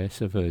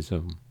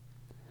progressivism.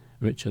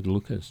 Richard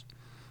Lucas,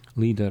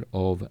 leader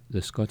of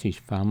the Scottish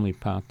Family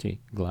Party,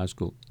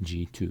 Glasgow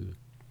G2.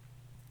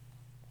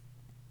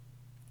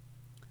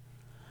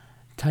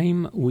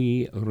 Time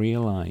we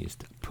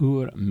realised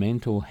poor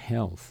mental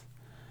health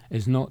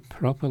is not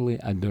properly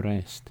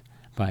addressed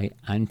by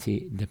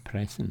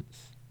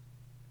antidepressants.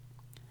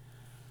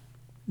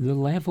 The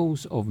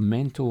levels of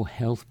mental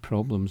health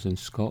problems in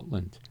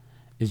Scotland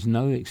is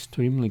now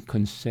extremely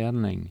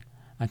concerning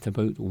at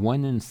about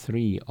 1 in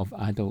 3 of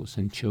adults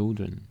and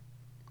children.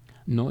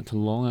 Not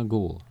long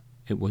ago,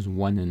 it was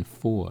 1 in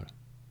 4.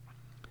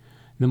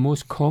 The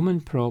most common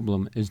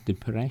problem is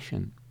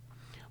depression,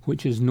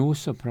 which is no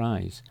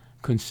surprise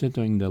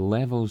considering the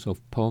levels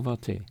of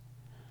poverty,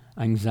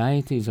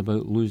 anxieties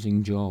about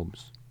losing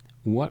jobs,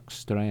 work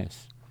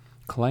stress,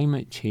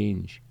 climate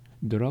change,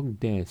 drug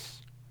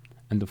deaths,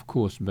 and of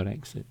course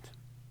Brexit.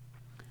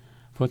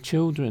 For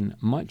children,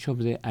 much of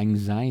the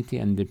anxiety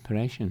and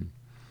depression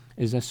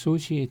is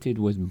associated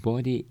with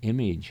body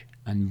image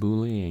and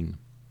bullying.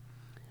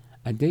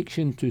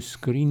 Addiction to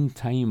screen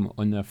time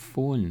on their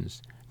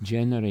phones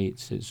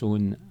generates its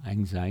own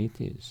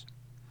anxieties.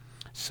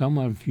 Some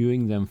are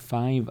viewing them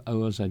 5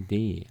 hours a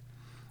day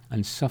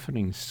and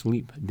suffering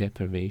sleep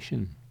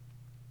deprivation.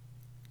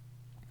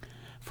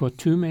 For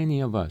too many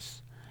of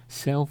us,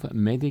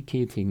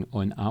 self-medicating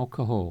on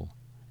alcohol,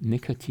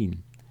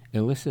 nicotine,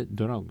 illicit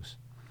drugs,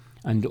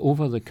 and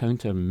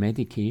over-the-counter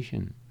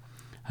medication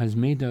has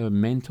made our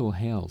mental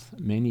health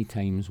many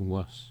times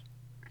worse.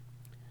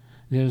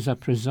 There is a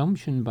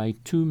presumption by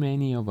too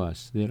many of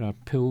us there are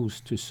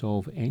pills to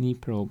solve any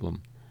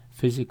problem,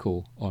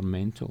 physical or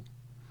mental.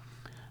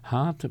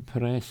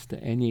 Hard-pressed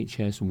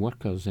NHS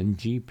workers and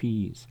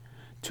GPs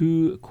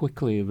too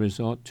quickly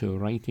resort to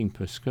writing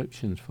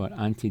prescriptions for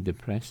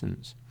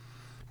antidepressants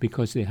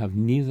because they have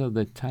neither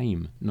the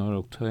time nor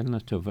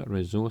alternative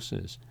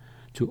resources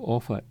to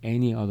offer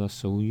any other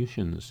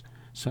solutions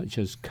such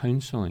as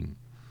counselling,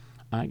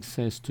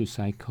 access to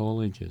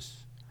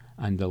psychologists,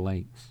 and the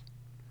likes.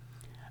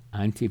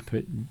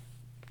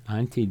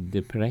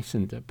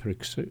 Antidepressant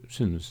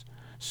prescriptions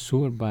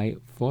soar by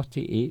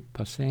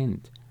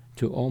 48%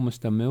 to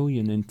almost 1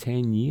 million in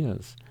 10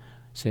 years,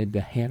 said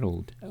the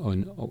Herald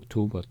on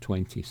October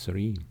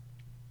 23.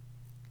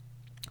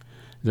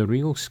 The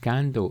real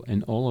scandal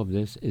in all of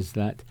this is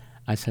that,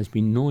 as has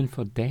been known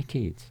for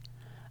decades,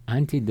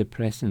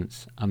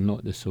 antidepressants are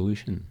not the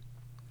solution.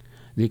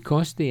 They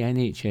cost the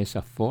NHS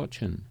a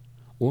fortune,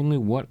 only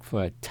work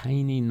for a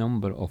tiny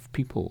number of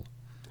people,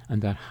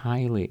 and are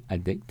highly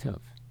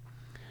addictive.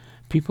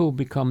 People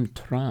become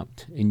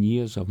trapped in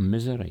years of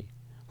misery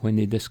when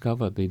they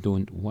discover they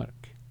don't work.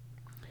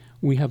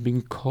 We have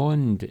been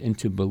conned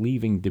into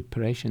believing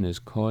depression is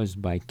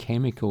caused by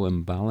chemical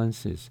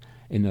imbalances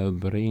in our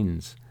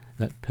brains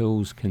that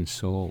pills can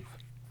solve.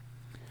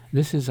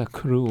 This is a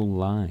cruel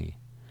lie,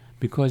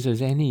 because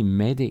as any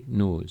medic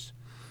knows,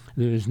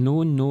 there is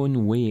no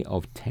known way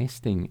of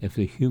testing if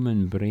the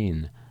human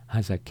brain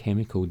has a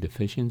chemical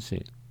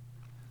deficiency.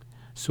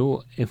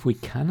 So, if we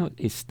cannot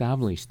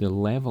establish the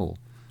level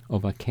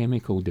of a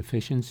chemical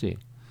deficiency,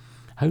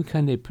 how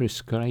can they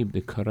prescribe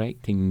the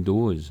correcting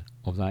dose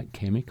of that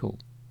chemical?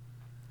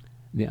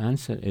 The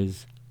answer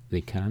is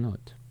they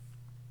cannot.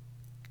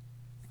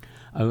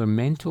 Our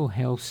mental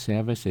health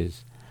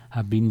services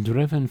have been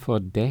driven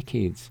for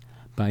decades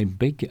by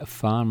big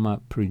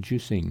pharma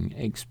producing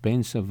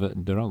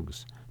expensive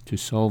drugs to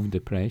solve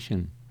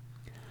depression.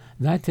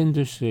 That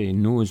industry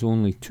knows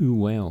only too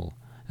well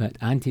that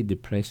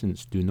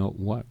antidepressants do not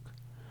work.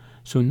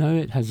 So now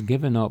it has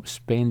given up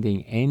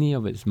spending any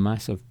of its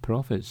massive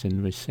profits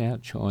in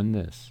research on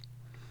this.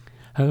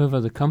 However,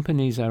 the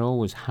companies are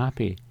always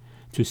happy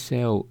to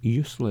sell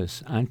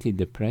useless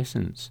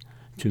antidepressants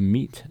to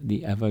meet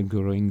the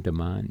ever-growing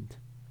demand.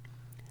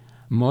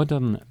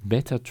 Modern,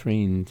 better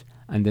trained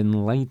and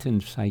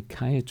enlightened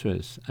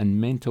psychiatrists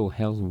and mental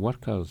health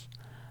workers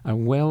are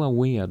well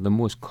aware the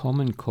most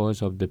common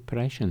cause of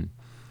depression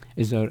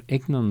is our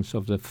ignorance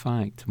of the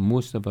fact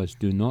most of us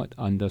do not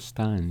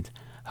understand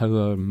how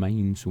our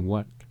minds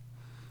work.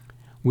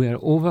 We are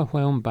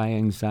overwhelmed by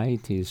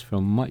anxieties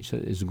from much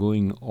that is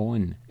going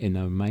on in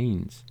our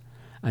minds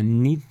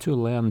and need to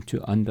learn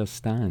to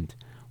understand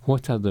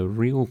what are the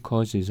real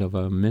causes of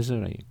our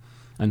misery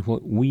and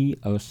what we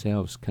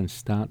ourselves can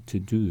start to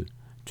do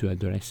to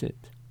address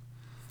it.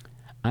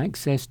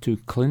 Access to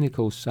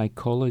clinical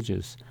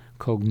psychologists,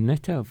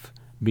 cognitive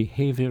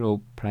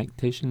behavioral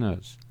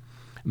practitioners,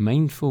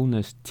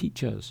 mindfulness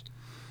teachers,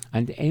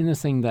 and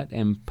anything that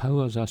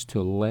empowers us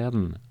to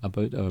learn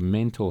about our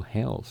mental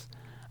health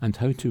and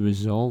how to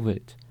resolve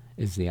it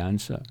is the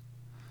answer,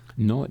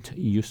 not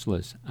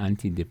useless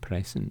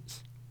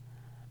antidepressants.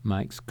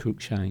 Max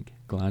Cruikshank,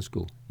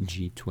 Glasgow,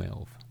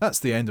 G12. That's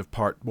the end of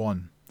part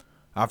 1.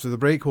 After the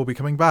break, we'll be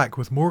coming back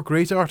with more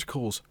great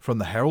articles from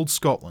the Herald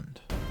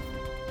Scotland.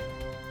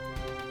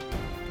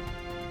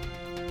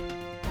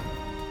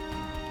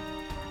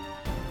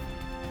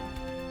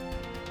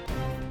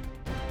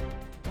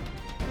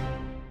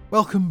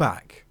 Welcome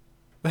back.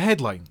 The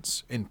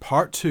headlines in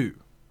part 2.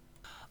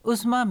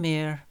 Uzma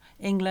Mir,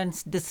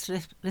 England's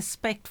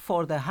disrespect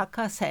for the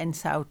Haka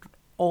sends out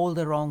all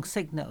the wrong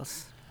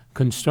signals.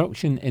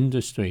 Construction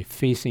industry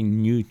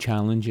facing new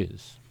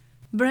challenges.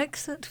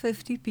 Brexit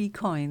 50p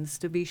coins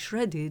to be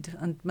shredded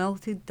and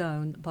melted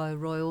down by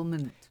Royal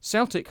Mint.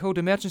 Celtic hold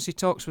emergency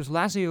talks with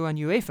Lazio and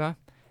UEFA,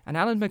 and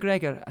Alan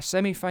McGregor a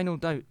semi-final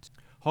doubt.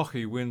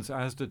 Hockey wins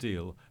Asda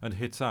deal and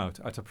hits out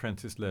at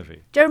apprentice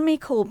levy. Jeremy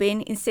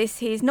Corbyn insists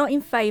he is not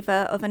in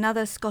favour of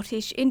another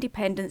Scottish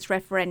independence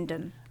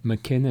referendum.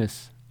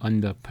 McInnes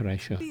under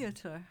pressure.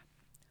 Theatre.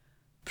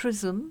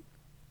 Prism,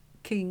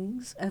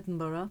 King's,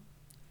 Edinburgh,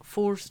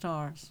 4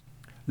 stars.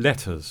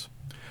 Letters.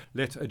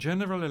 Let a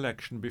general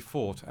election be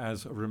fought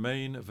as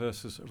Remain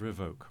versus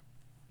Revoke.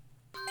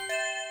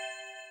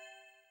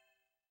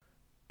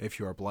 If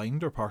you are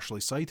blind or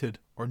partially sighted,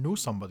 or know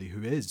somebody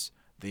who is,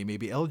 they may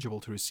be eligible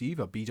to receive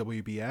a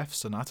BWBF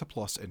Sonata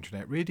Plus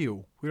internet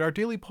radio, where our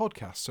daily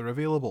podcasts are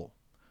available.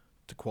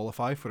 To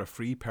qualify for a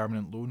free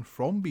permanent loan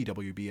from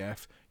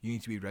BWBF, you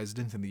need to be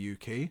resident in the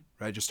UK,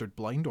 registered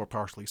blind or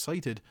partially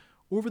sighted,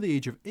 over the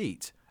age of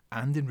 8,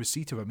 and in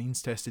receipt of a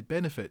means-tested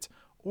benefit,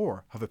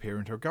 or have a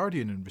parent or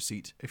guardian in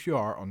receipt if you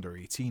are under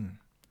 18.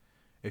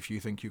 If you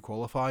think you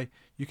qualify,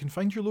 you can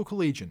find your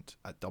local agent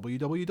at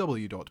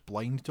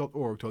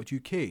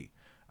www.blind.org.uk,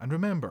 and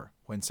remember,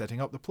 when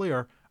setting up the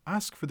player,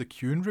 ask for the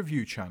Q and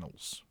Review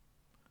channels.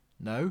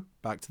 Now,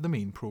 back to the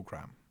main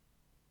programme.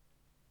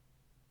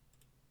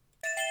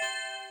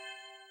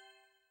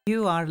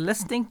 You are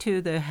listening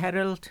to the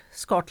Herald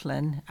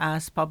Scotland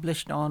as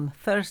published on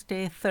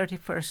Thursday,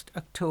 31st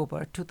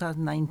October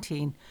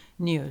 2019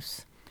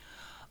 news.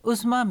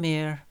 Uzma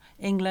Mir,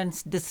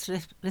 England's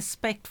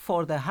disrespect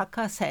for the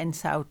Haka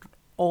sends out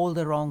all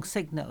the wrong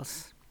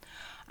signals.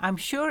 I'm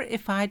sure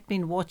if I'd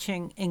been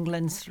watching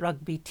England's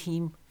rugby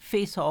team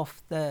face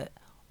off the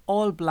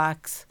All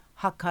Blacks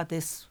Haka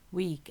this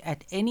week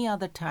at any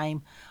other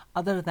time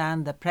other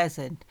than the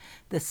present,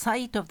 the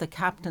sight of the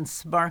captain's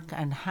smirk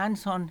and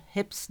hands-on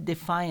hips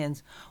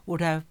defiance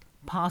would have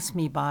passed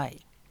me by.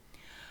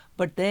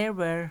 But there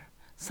were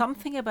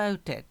something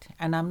about it,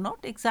 and I'm not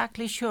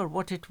exactly sure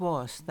what it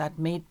was, that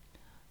made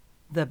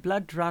the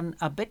blood run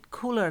a bit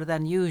cooler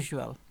than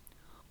usual.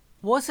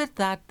 Was it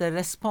that the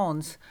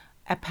response,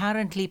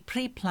 apparently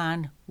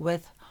pre-planned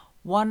with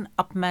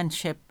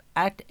one-upmanship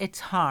at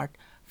its heart,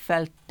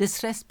 felt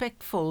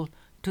disrespectful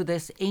to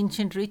this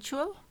ancient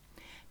ritual?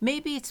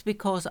 Maybe it's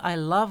because I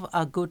love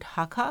a good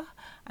haka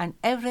and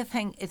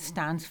everything it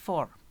stands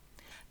for.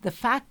 The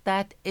fact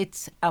that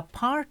it's a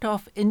part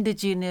of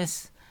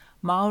indigenous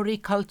Maori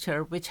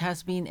culture which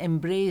has been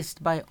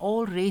embraced by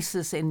all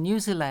races in New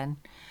Zealand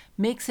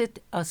makes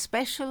it a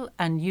special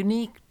and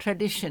unique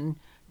tradition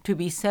to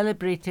be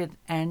celebrated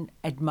and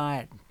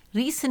admired.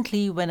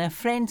 Recently, when a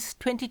friend's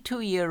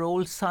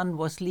 22-year-old son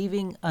was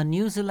leaving a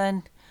New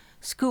Zealand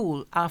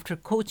school after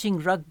coaching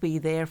rugby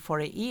there for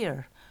a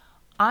year,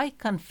 I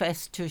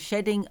confessed to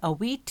shedding a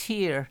wee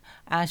tear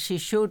as she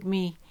showed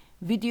me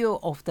video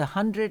of the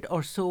 100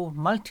 or so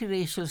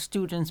multiracial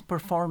students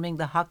performing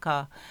the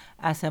haka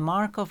as a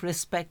mark of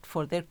respect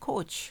for their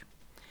coach.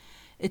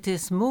 It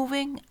is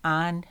moving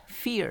and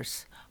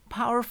fierce,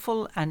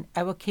 powerful and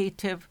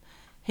evocative,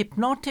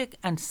 hypnotic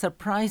and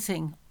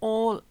surprising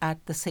all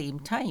at the same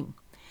time.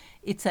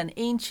 It's an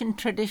ancient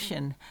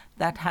tradition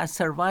that has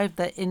survived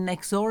the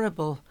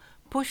inexorable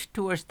push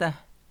towards the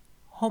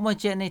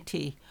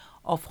homogeneity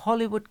of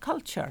Hollywood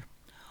culture.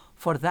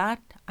 For that,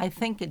 I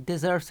think it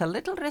deserves a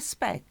little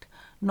respect,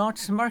 not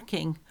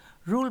smirking,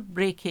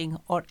 rule-breaking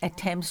or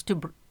attempts to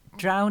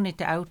drown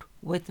it out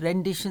with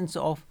renditions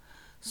of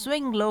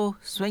Swing Low,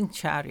 Swing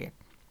Chariot.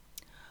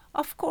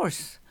 Of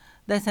course,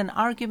 there's an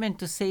argument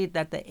to say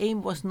that the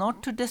aim was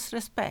not to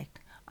disrespect.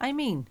 I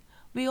mean,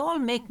 we all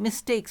make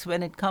mistakes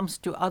when it comes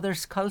to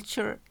others'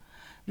 culture,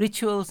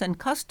 rituals and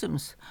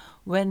customs,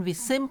 when we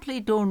simply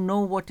don't know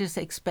what is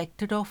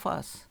expected of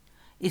us.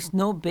 It's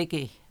no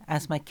biggie,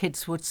 as my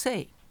kids would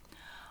say.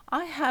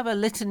 I have a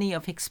litany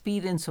of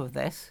experience of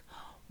this.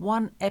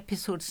 One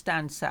episode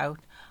stands out.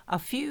 A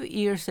few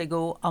years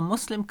ago, a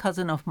Muslim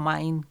cousin of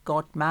mine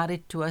got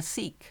married to a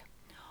Sikh.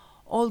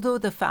 Although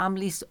the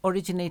families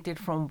originated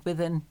from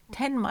within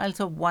 10 miles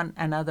of one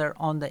another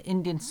on the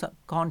Indian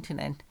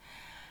subcontinent,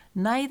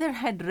 neither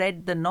had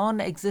read the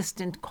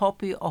non-existent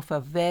copy of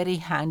a very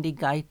handy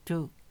guide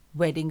to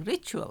wedding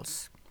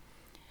rituals.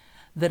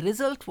 The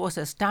result was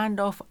a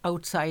standoff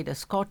outside a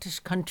Scottish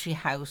country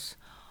house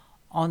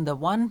on the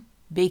one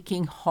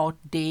baking hot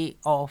day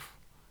of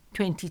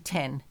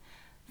 2010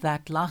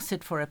 that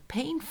lasted for a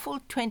painful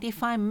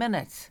 25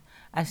 minutes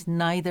as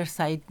neither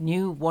side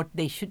knew what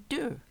they should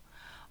do.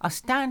 A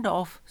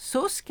standoff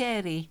so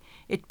scary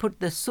it put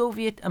the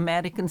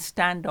Soviet-American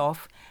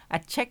standoff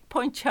at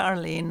Checkpoint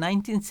Charlie in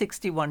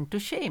 1961 to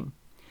shame.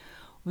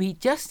 We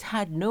just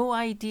had no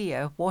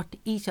idea what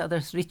each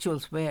other's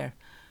rituals were.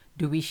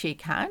 Do we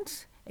shake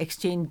hands?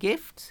 Exchange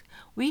gifts?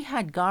 We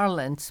had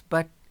garlands,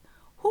 but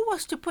who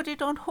was to put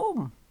it on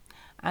home?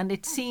 And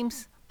it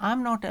seems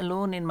I'm not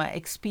alone in my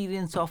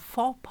experience of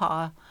faux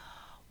pas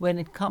when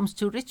it comes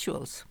to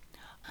rituals.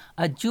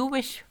 A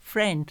Jewish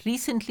friend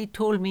recently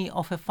told me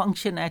of a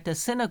function at a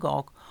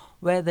synagogue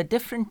where the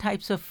different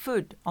types of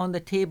food on the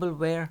table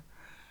were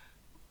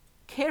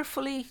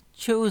carefully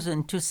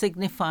chosen to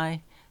signify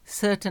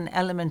certain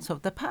elements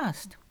of the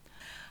past.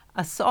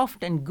 A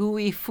soft and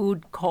gooey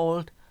food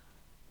called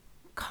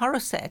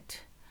karoset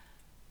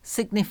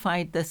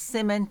signified the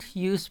cement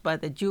used by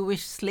the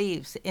Jewish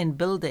slaves in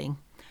building,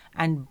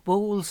 and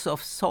bowls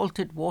of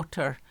salted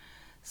water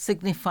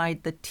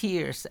signified the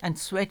tears and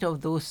sweat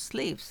of those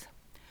slaves.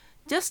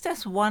 Just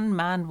as one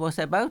man was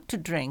about to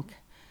drink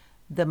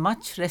the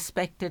much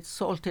respected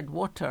salted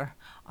water,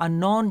 a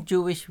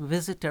non-Jewish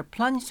visitor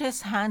plunged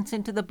his hands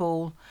into the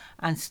bowl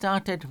and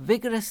started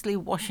vigorously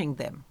washing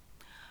them.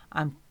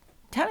 I'm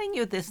telling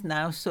you this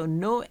now, so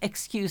no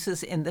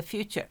excuses in the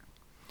future.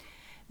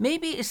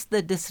 Maybe it's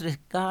the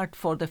disregard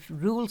for the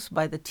rules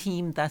by the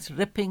team that's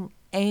ripping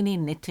any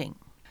knitting.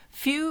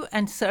 Few,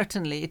 and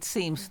certainly it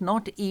seems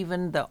not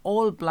even the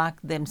All Black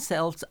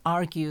themselves,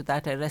 argue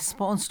that a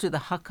response to the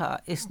haka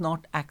is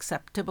not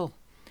acceptable,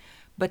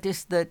 but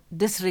it's the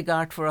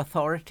disregard for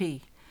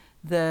authority,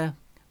 the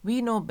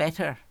we know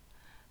better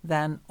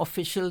than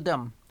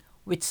officialdom,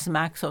 which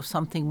smacks of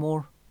something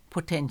more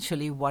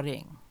potentially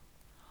worrying.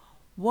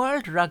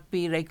 World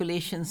rugby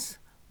regulations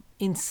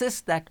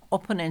insist that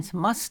opponents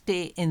must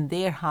stay in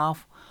their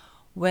half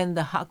when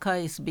the haka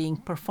is being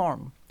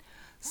performed.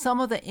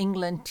 Some of the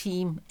England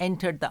team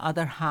entered the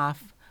other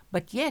half,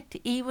 but yet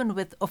even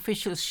with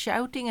officials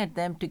shouting at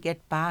them to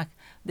get back,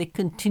 they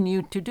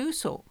continued to do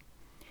so.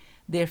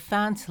 Their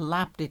fans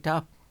lapped it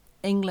up.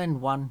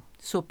 England won,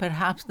 so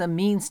perhaps the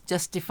means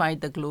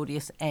justified the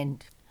glorious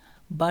end.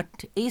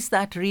 But is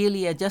that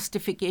really a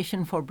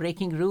justification for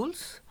breaking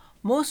rules?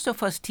 Most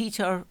of us teach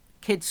our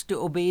kids to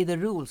obey the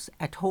rules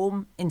at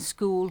home, in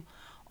school,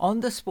 on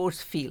the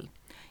sports field.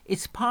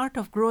 It's part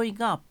of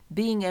growing up,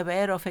 being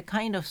aware of a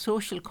kind of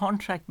social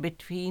contract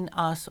between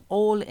us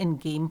all in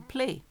game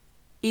play.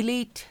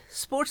 Elite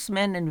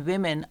sportsmen and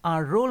women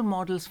are role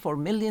models for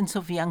millions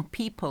of young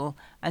people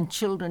and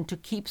children to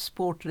keep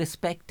sport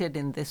respected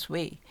in this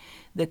way.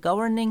 The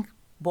governing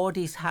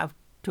bodies have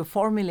to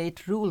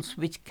formulate rules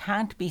which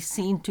can't be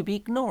seen to be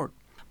ignored.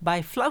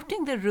 By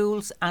flouting the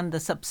rules and the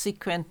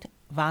subsequent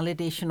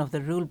validation of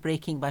the rule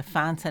breaking by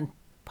fans and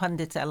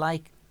pundits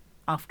alike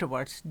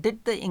afterwards,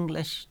 did the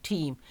English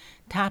team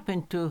tap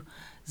into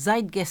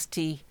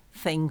zeitgeisty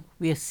thing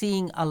we are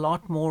seeing a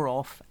lot more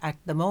of at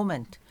the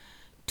moment?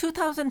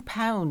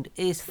 £2,000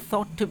 is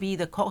thought to be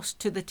the cost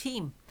to the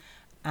team,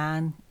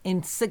 an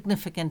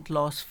insignificant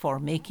loss for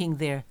making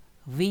their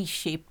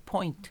V-shaped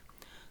point.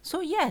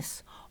 So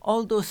yes,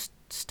 although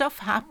stuff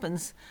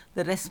happens,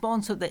 the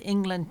response of the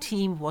England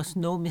team was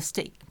no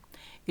mistake.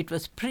 It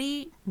was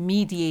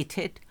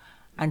premeditated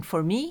and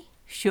for me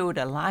showed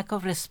a lack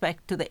of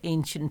respect to the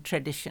ancient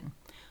tradition.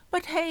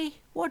 But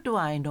hey, what do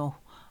I know?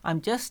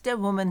 I'm just a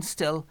woman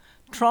still,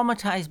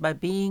 traumatized by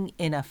being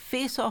in a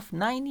face-off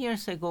 9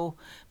 years ago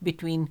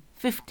between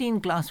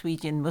 15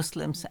 Glaswegian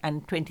Muslims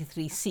and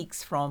 23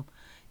 Sikhs from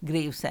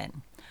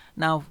Gravesend.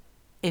 Now,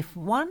 if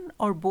one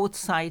or both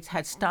sides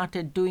had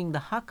started doing the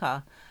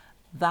haka,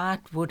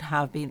 that would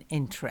have been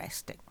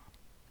interesting.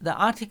 The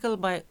article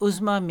by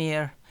Uzma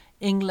Mir,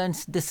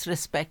 England's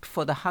disrespect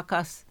for the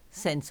haka,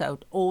 sends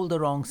out all the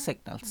wrong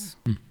signals.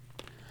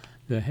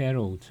 The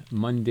Herald,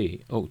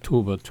 Monday,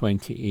 October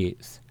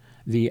 28th.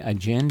 The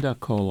Agenda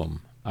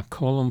column, a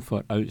column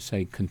for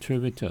outside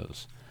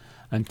contributors.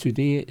 And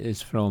today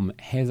is from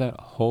Heather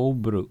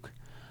Holbrook,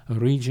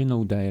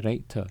 Regional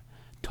Director,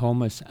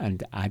 Thomas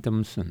and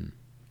Adamson.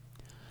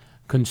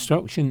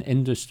 Construction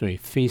industry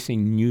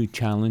facing new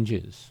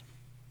challenges.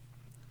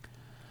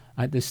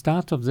 At the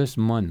start of this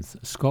month,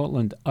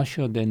 Scotland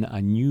ushered in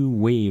a new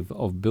wave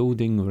of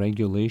building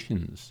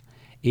regulations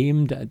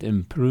aimed at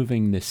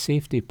improving the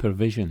safety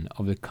provision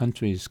of the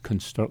country's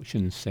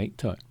construction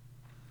sector.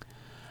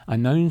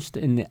 Announced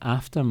in the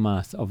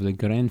aftermath of the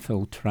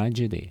Grenfell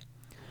tragedy,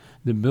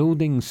 the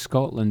Building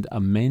Scotland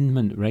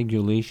Amendment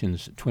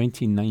Regulations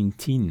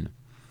 2019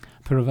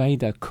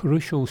 provide a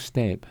crucial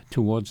step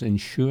towards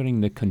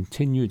ensuring the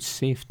continued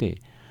safety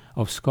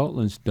of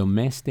Scotland's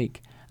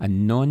domestic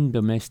and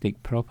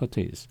non-domestic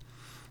properties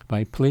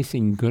by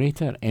placing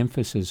greater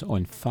emphasis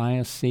on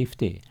fire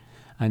safety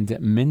and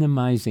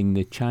minimising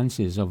the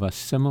chances of a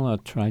similar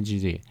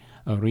tragedy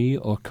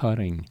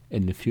reoccurring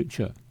in the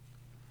future.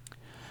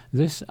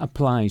 This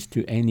applies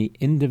to any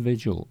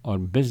individual or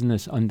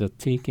business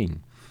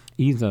undertaking,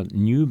 either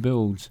new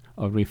builds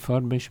or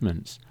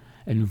refurbishments,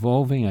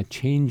 involving a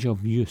change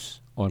of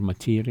use or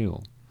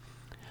material.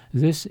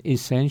 This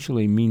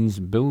essentially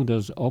means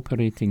builders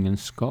operating in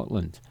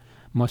Scotland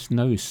must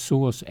now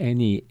source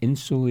any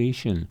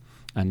insulation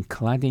and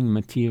cladding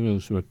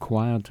materials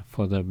required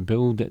for their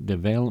build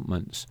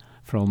developments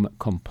from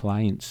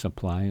compliant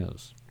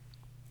suppliers.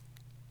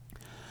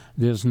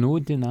 There's no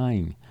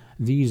denying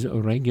these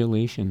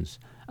regulations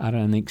are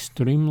an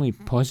extremely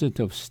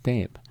positive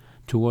step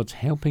towards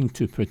helping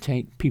to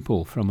protect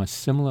people from a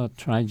similar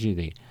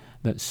tragedy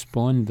that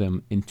spawned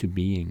them into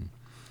being.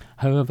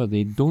 However,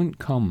 they don't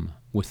come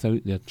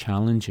without their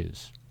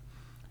challenges.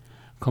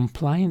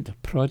 Compliant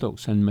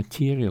products and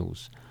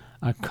materials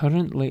are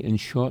currently in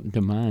short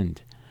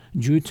demand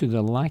due to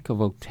the lack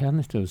of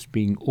alternatives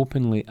being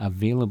openly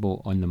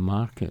available on the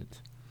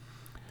market.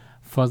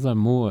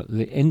 Furthermore,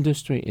 the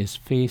industry is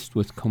faced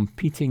with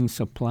competing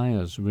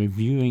suppliers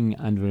reviewing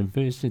and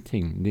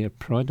revisiting their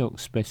product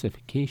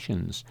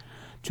specifications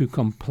to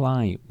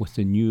comply with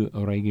the new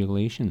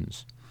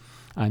regulations,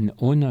 an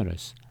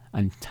onerous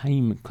and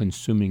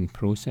time-consuming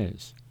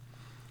process.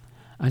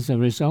 As a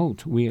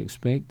result, we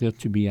expect there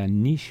to be a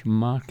niche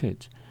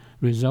market,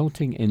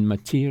 resulting in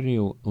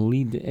material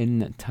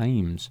lead-in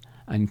times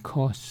and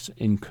costs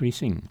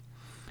increasing,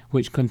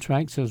 which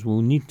contractors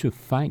will need to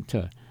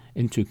factor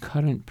into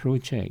current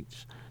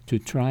projects to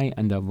try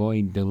and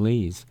avoid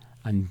delays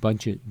and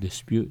budget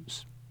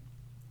disputes.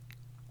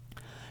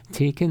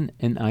 Taken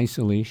in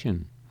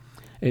isolation,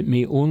 it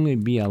may only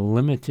be a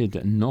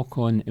limited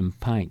knock-on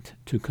impact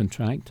to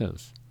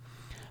contractors,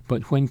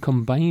 but when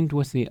combined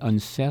with the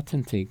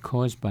uncertainty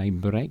caused by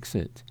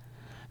Brexit,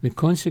 the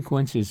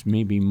consequences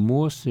may be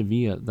more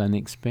severe than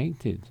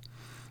expected,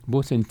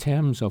 both in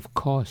terms of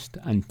cost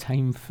and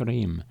time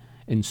frame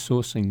in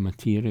sourcing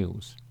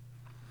materials.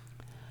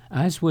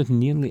 As with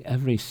nearly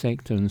every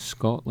sector in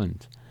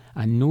Scotland,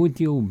 a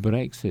no-deal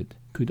Brexit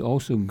could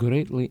also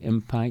greatly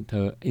impact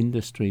our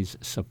industry's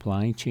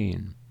supply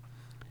chain.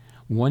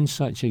 One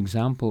such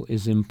example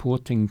is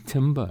importing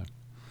timber.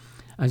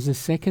 As the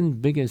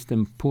second biggest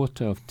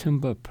importer of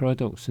timber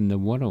products in the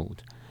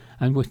world,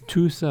 and with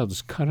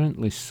 2/3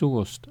 currently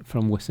sourced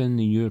from within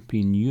the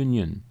European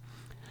Union,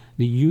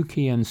 the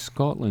UK and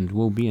Scotland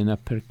will be in a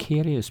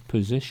precarious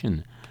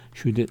position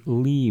should it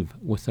leave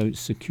without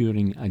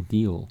securing a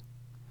deal.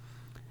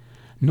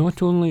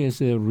 Not only is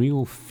there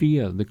real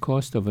fear the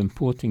cost of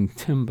importing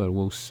timber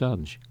will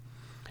surge,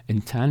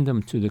 in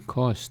tandem to the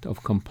cost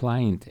of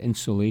compliant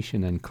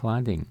insulation and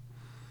cladding,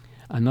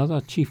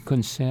 another chief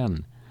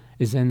concern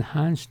is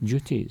enhanced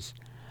duties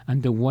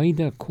and the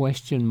wider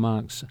question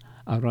marks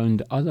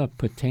around other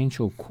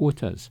potential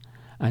quotas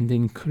and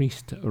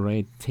increased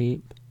red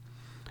tape.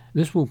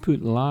 This will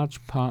put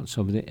large parts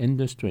of the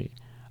industry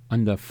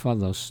under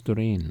further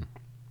strain.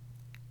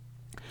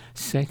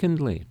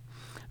 Secondly,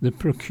 the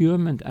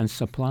procurement and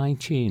supply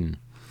chain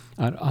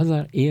are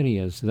other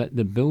areas that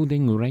the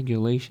building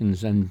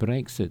regulations and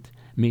Brexit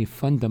may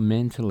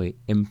fundamentally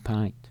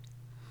impact.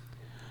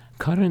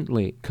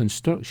 Currently,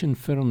 construction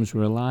firms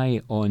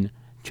rely on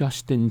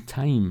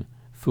just-in-time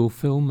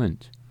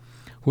fulfillment,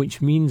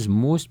 which means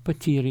most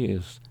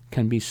materials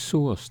can be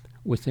sourced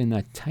within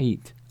a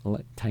tight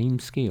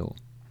timescale.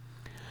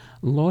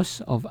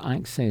 Loss of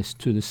access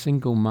to the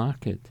single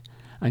market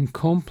and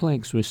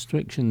complex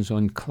restrictions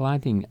on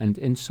cladding and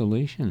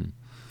insulation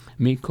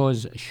may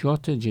cause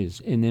shortages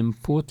in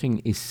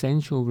importing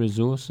essential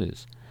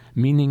resources,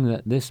 meaning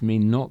that this may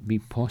not be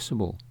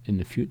possible in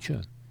the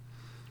future.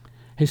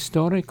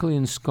 Historically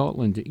in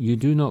Scotland, you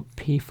do not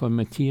pay for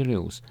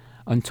materials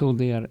until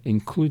they are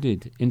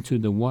included into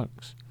the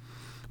works,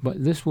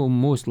 but this will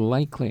most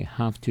likely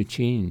have to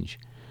change,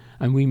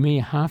 and we may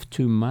have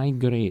to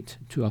migrate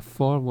to a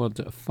forward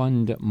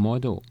fund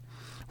model,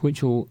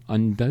 which will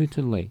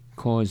undoubtedly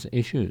cause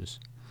issues.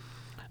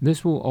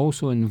 This will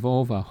also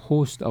involve a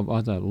host of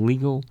other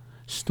legal,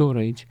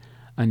 storage,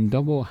 and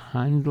double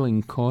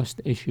handling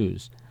cost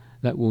issues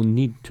that will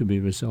need to be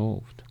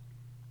resolved.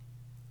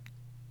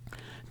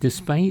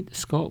 Despite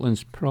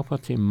Scotland's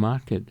property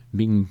market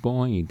being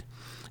buoyed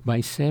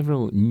by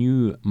several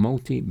new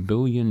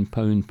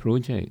multi-billion-pound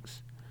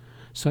projects,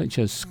 such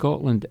as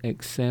Scotland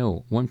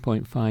Excel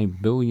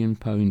 £1.5 billion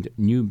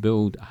new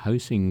build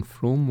housing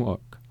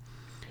framework,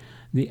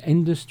 The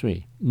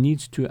industry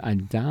needs to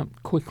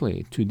adapt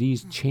quickly to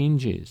these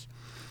changes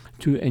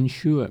to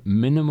ensure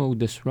minimal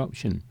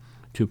disruption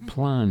to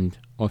planned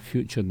or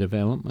future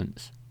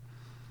developments.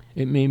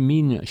 It may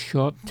mean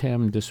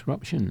short-term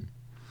disruption,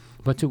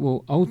 but it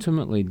will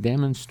ultimately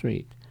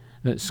demonstrate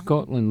that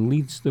Scotland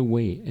leads the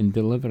way in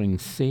delivering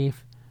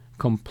safe,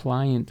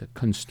 compliant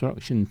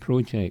construction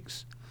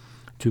projects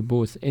to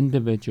both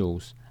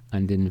individuals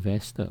and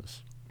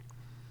investors.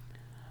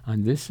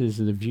 And this is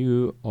the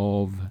view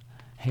of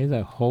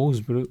Heather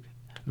Hallsbrook,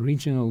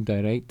 Regional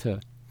Director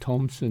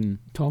Thomas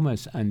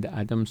and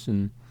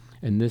Adamson,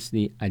 in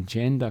the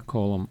Agenda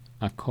column,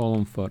 a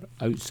column for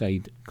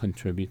outside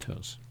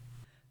contributors.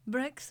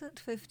 Brexit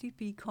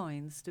 50p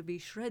coins to be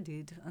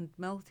shredded and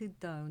melted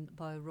down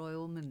by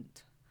Royal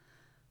Mint.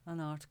 An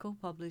article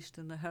published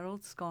in the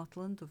Herald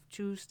Scotland of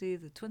Tuesday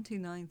the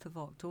 29th of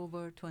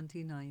October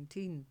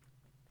 2019.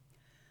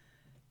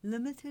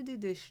 Limited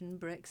edition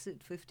Brexit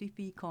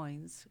 50p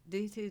coins,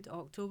 dated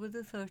October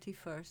the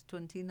 31st,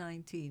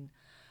 2019,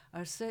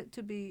 are set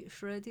to be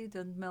shredded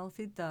and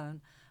melted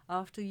down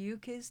after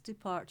UK's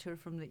departure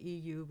from the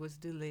EU was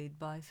delayed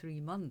by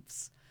 3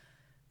 months.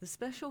 The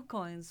special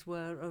coins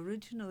were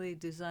originally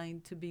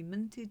designed to be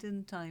minted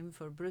in time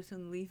for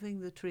Britain leaving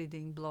the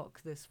trading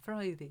bloc this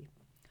Friday.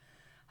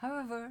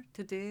 However,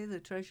 today the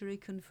Treasury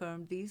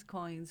confirmed these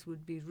coins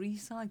would be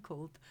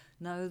recycled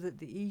now that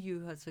the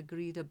EU has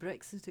agreed a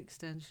Brexit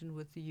extension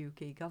with the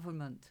UK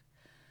government.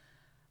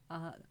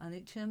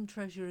 An HM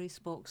Treasury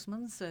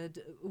spokesman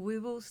said, "We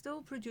will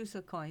still produce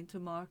a coin to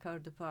mark our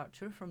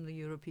departure from the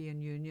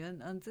European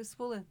Union, and this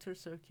will enter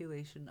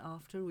circulation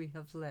after we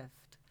have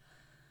left."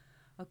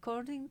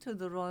 According to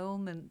the Royal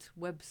Mint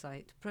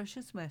website,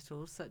 precious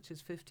metals such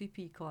as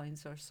 50p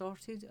coins are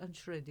sorted and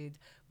shredded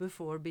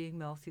before being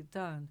melted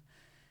down.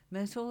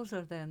 Metals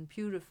are then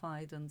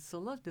purified and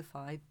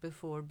solidified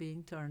before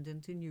being turned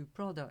into new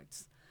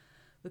products.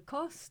 The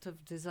cost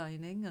of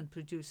designing and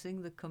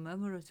producing the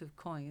commemorative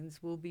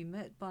coins will be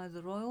met by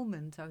the Royal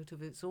Mint out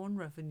of its own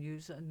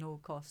revenues at no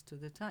cost to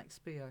the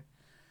taxpayer.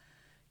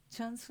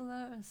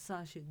 Chancellor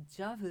Sajid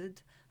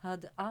Javid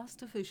had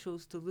asked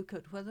officials to look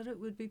at whether it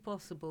would be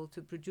possible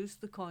to produce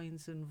the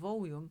coins in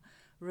volume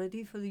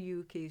ready for the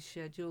UK's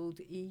scheduled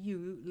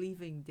EU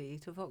leaving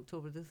date of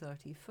October the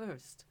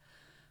 31st.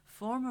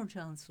 Former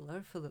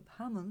Chancellor Philip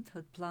Hammond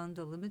had planned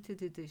a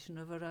limited edition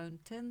of around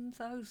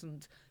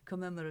 10,000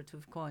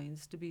 commemorative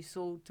coins to be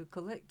sold to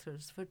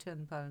collectors for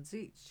 £10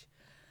 each.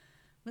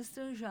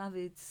 Mr.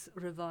 Javid's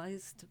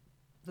revised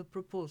the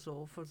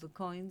proposal for the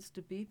coins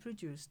to be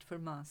produced for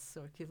mass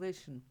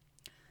circulation.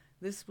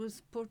 This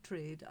was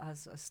portrayed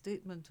as a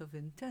statement of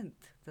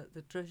intent that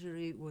the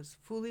Treasury was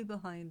fully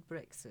behind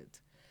Brexit.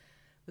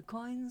 The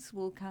coins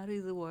will carry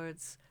the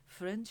words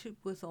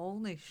 "Friendship with all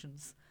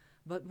nations,"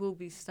 but will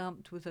be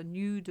stamped with a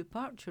new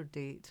departure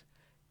date,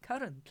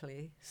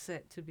 currently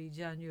set to be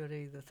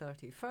January the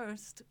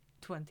 31st,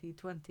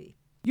 2020.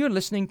 You're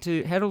listening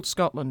to Herald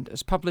Scotland,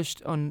 as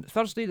published on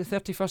Thursday the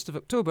 31st of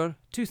October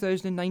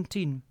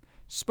 2019.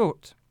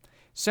 Sport.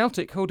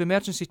 Celtic hold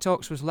emergency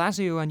talks with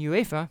Lazio and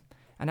UEFA,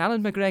 and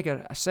Alan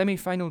McGregor a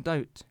semi-final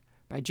doubt,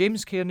 by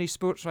James Kearney,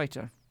 sports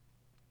writer.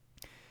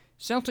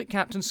 Celtic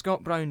captain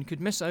Scott Brown could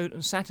miss out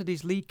on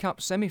Saturday's League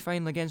Cup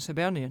semi-final against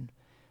Hibernian.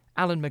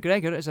 Alan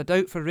McGregor is a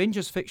doubt for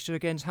Rangers' fixture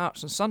against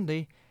Hearts on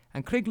Sunday,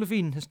 and Craig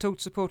Levein has told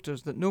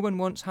supporters that no one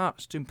wants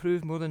Hearts to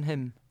improve more than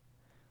him.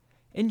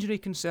 Injury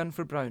concern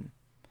for Brown.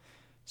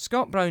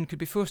 Scott Brown could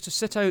be forced to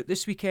sit out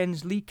this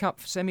weekend's League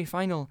Cup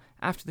semi-final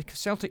after the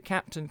Celtic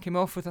captain came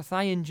off with a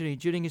thigh injury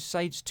during his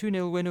side's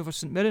 2-0 win over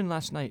St Mirren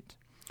last night.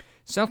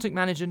 Celtic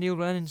manager Neil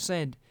Lennon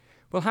said,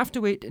 "We'll have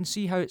to wait and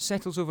see how it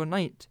settles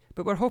overnight,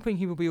 but we're hoping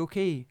he will be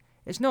okay.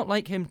 It's not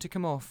like him to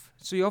come off,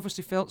 so he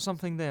obviously felt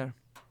something there."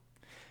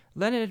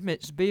 Lennon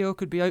admits Bayo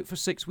could be out for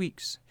 6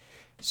 weeks.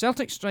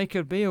 Celtic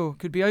striker Bayo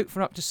could be out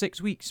for up to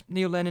 6 weeks,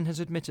 Neil Lennon has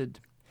admitted.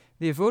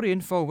 The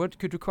Ivorian forward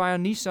could require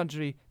knee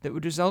surgery that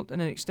would result in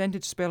an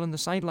extended spell on the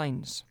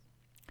sidelines.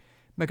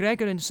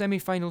 McGregor in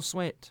semi-final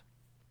sweat.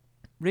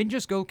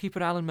 Rangers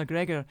goalkeeper Alan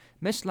McGregor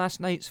missed last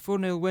night's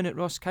 4-0 win at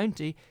Ross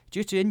County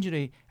due to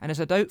injury and is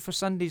a doubt for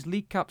Sunday's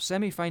League Cup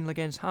semi-final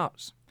against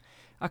Hearts.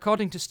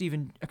 According to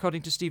Stephen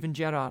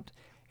Gerrard,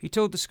 he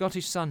told the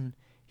Scottish Sun,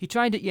 "He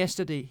tried it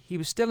yesterday. He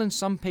was still in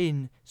some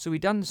pain, so he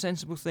done the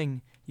sensible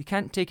thing. You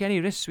can't take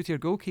any risks with your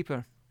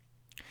goalkeeper."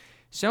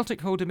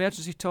 Celtic hold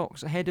emergency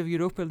talks ahead of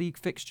Europa League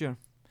fixture.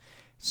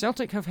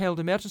 Celtic have held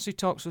emergency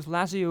talks with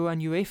Lazio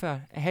and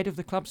UEFA ahead of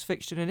the club's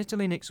fixture in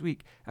Italy next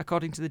week,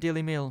 according to the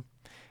Daily Mail.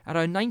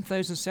 Around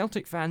 9,000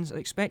 Celtic fans are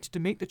expected to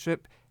make the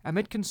trip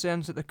amid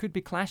concerns that there could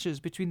be clashes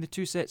between the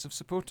two sets of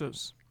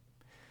supporters.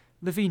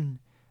 Levein.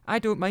 I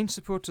don't mind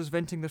supporters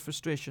venting their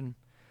frustration.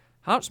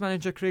 Hearts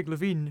manager Craig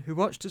Levein, who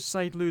watched his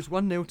side lose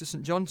 1-0 to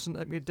St Johnstone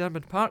at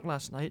McDiarmid Park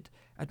last night,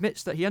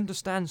 admits that he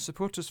understands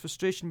supporters'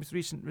 frustration with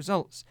recent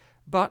results,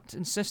 but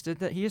insisted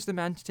that he is the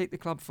man to take the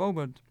club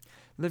forward.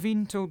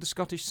 Levein told the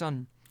Scottish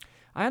Sun,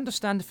 "I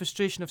understand the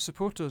frustration of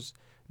supporters.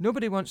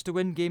 Nobody wants to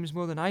win games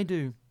more than I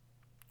do.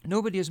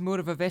 Nobody has more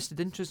of a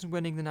vested interest in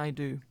winning than I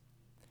do."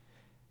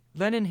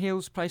 Lennon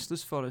hails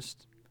Priceless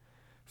Forest.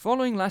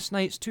 Following last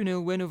night's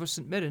 2-0 win over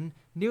St Mirren,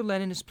 Neil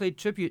Lennon has played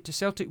tribute to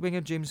Celtic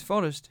winger James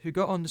Forrest, who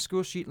got on the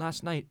score sheet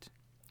last night.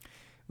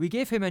 "We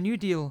gave him a new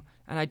deal,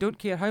 and I don't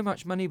care how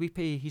much money we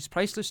pay, he's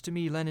priceless to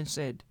me," Lennon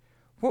said.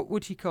 "What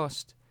would he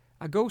cost?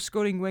 A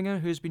goal-scoring winger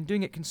who has been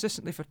doing it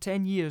consistently for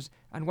 10 years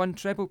and won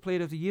treble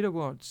Player of the Year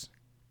awards."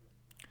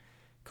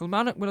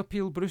 Kilmarnock will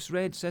appeal Bruce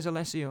Red, says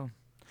Alessio.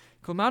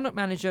 Kilmarnock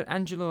manager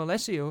Angelo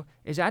Alessio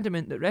is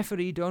adamant that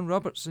referee Don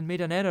Robertson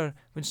made an error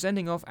when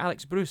sending off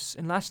Alex Bruce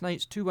in last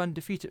night's 2-1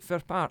 defeat at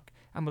Fir Park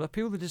and will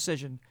appeal the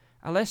decision.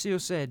 Alessio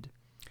said,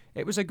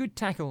 "It was a good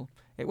tackle.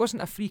 It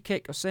wasn't a free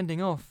kick or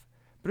sending off.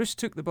 Bruce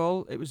took the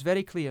ball. It was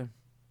very clear."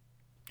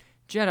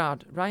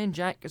 Gerrard, Ryan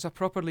Jack is a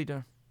proper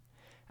leader.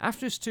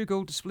 After his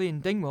 2-goal display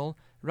in Dingwall,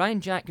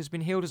 Ryan Jack has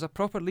been hailed as a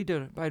proper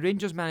leader by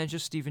Rangers manager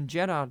Steven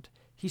Gerrard.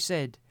 He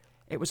said,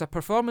 "It was a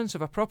performance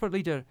of a proper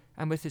leader,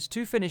 and with his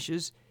 2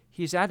 finishes,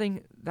 he is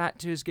adding that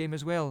to his game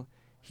as well.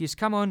 He has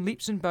come on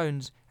leaps and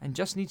bounds and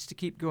just needs to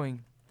keep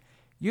going."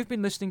 You've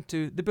been listening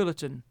to The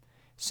Bulletin.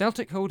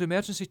 Celtic hold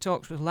emergency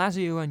talks with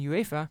Lazio and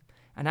UEFA,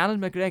 and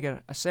Alan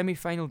McGregor a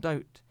semi-final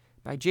doubt,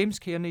 by James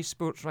Kearney,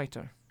 sports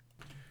writer.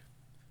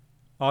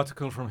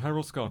 Article from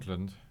Herald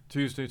Scotland,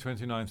 Tuesday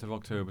 29th of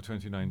October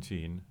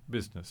 2019,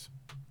 Business.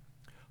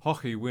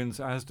 Hockey wins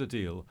Asda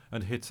deal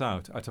and hits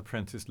out at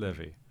apprentice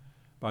levy,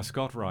 by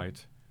Scott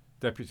Wright,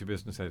 Deputy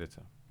Business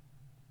Editor.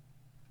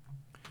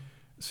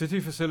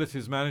 City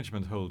Facilities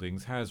Management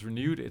Holdings has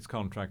renewed its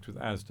contract with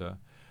Asda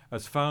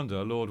as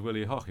founder Lord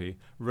Willie Hockey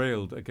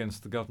railed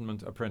against the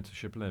government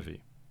apprenticeship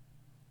levy.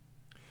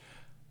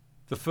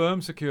 The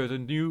firm secured a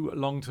new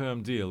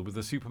long-term deal with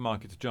the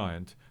supermarket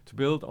giant to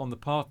build on the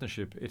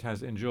partnership it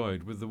has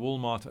enjoyed with the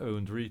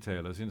Walmart-owned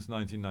retailer since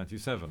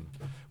 1997,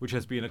 which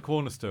has been a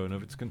cornerstone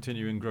of its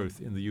continuing growth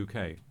in the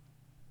UK.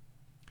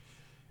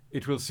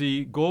 It will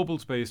see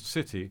Gorbals-based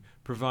City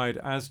provide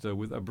Asda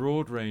with a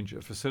broad range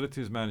of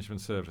facilities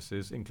management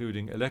services,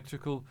 including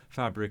electrical,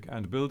 fabric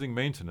and building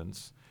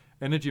maintenance,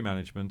 energy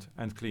management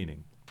and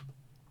cleaning.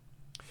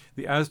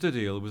 The Asda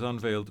deal was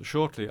unveiled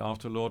shortly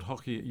after Lord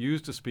Hockey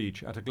used a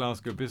speech at a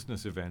Glasgow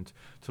business event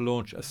to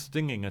launch a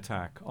stinging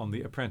attack on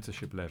the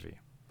apprenticeship levy.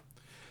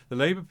 The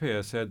Labour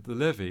peer said the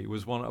levy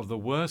was one of the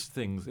worst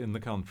things in the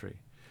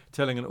country,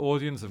 telling an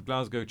audience of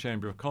Glasgow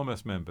Chamber of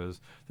Commerce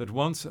members that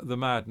once the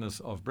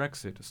madness of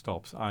Brexit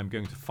stops, I'm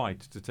going to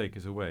fight to take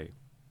it away.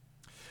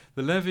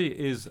 The levy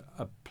is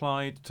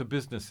applied to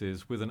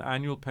businesses with an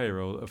annual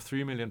payroll of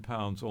 £3 million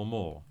or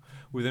more,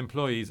 with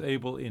employees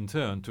able in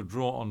turn to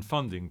draw on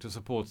funding to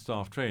support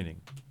staff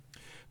training.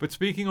 But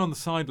speaking on the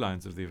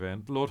sidelines of the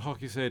event, Lord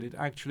Hockey said it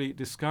actually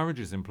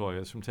discourages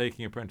employers from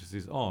taking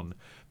apprentices on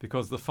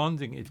because the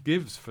funding it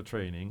gives for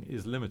training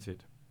is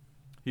limited.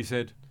 He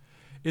said,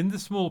 "In the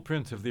small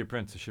print of the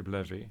apprenticeship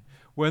levy,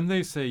 when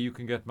they say you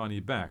can get money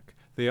back,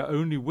 they are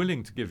only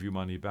willing to give you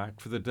money back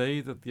for the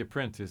day that the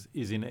apprentice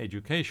is in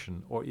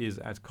education or is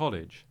at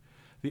college.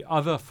 The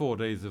other 4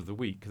 days of the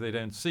week, they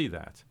don't see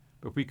that,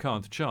 but we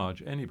can't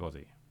charge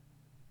anybody."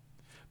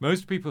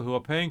 Most people who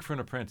are paying for an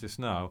apprentice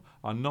now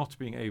are not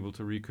being able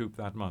to recoup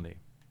that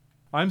money.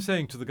 I'm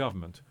saying to the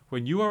government,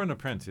 when you are an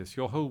apprentice,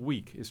 your whole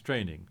week is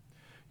training.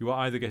 You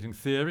are either getting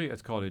theory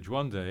at college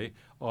 1 day,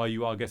 or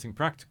you are getting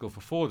practical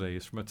for 4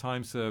 days from a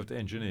time-served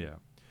engineer.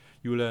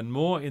 You learn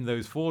more in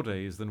those 4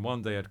 days than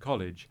 1 day at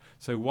college,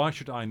 so why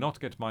should I not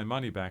get my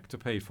money back to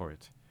pay for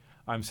it?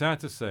 I'm sad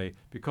to say,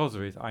 because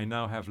of it, I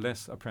now have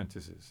less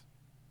apprentices.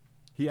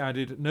 He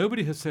added,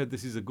 "Nobody has said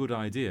this is a good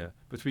idea,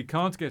 but we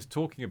can't get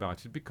talking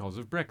about it because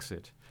of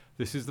Brexit.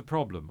 This is the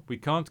problem. We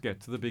can't get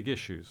to the big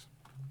issues."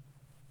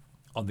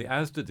 On the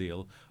Asda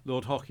deal,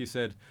 Lord Hockey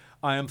said,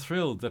 "I am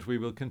thrilled that we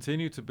will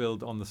continue to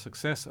build on the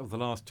success of the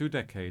last 2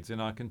 decades in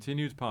our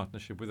continued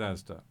partnership with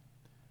Asda.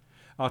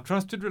 Our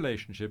trusted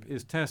relationship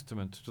is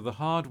testament to the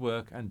hard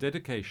work and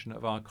dedication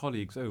of our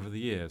colleagues over the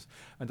years,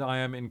 and I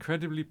am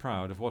incredibly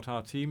proud of what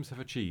our teams have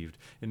achieved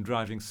in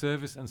driving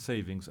service and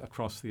savings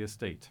across the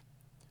estate.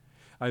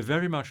 I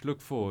very much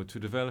look forward to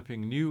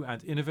developing new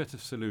and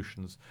innovative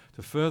solutions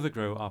to further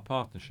grow our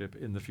partnership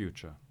in the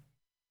future."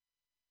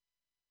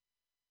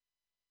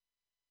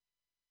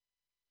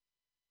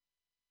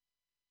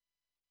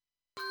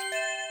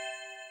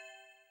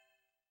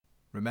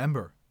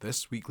 Remember,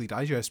 this weekly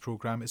digest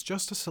programme is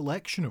just a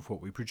selection of what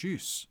we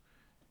produce.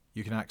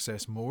 You can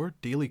access more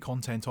daily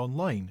content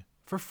online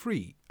for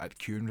free at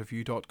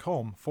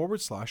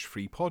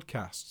kieranreview.com/free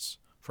podcasts,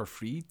 for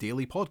free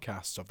daily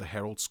podcasts of the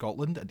Herald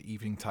Scotland and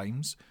Evening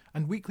Times,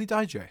 and weekly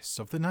digests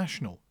of the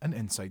National and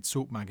Inside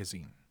Soap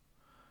magazine.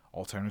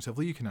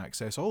 Alternatively, you can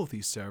access all of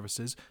these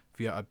services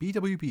via a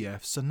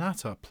BWBF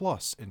Sonata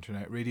Plus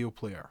internet radio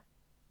player.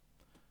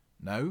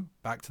 Now,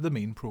 back to the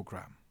main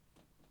programme.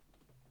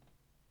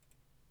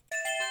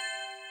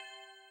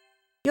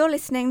 You're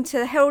listening to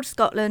the Herald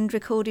Scotland,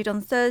 recorded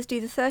on Thursday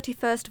the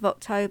 31st of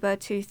October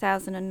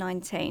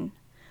 2019.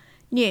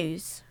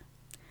 News.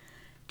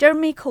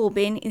 Jeremy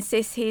Corbyn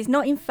insists he is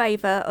not in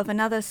favour of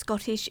another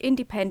Scottish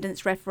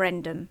independence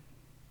referendum.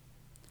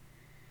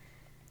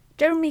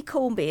 Jeremy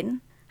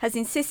Corbyn has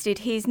insisted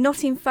he is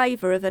not in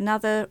favour of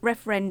another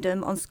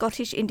referendum on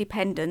Scottish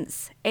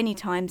independence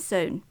anytime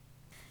soon.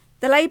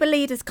 The Labour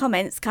leader's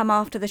comments come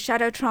after the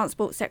Shadow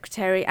Transport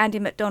Secretary Andy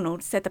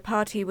MacDonald said the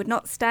party would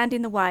not stand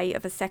in the way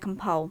of a second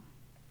poll.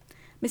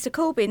 Mr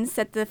Corbyn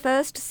said the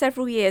first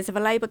several years of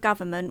a Labour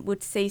government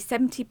would see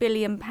 £70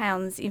 billion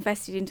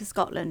invested into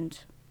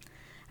Scotland.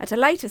 At a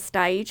later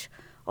stage,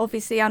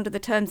 obviously under the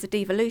terms of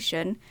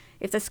devolution,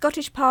 if the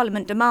Scottish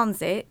Parliament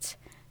demands it,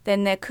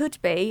 then there could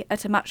be,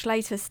 at a much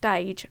later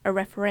stage, a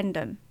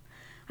referendum.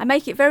 I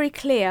make it very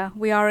clear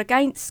we are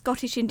against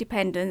Scottish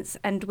independence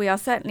and we are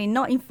certainly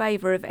not in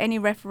favour of any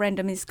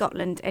referendum in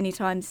Scotland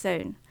anytime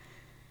soon.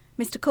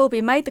 Mr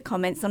Corbyn made the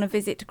comments on a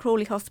visit to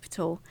Crawley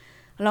Hospital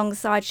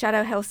alongside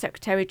Shadow Health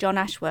Secretary John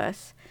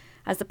Ashworth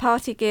as the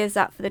party gears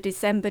up for the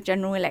December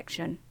general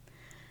election.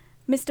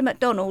 Mr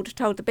MacDonald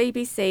told the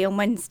BBC on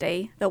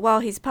Wednesday that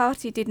while his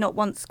party did not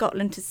want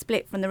Scotland to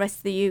split from the rest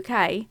of the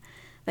UK,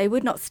 they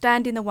would not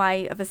stand in the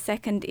way of a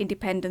second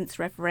independence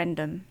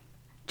referendum.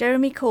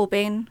 Jeremy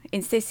Corbyn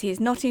insists he is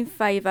not in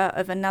favour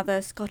of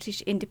another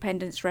Scottish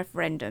independence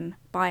referendum,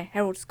 by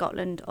Herald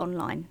Scotland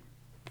online.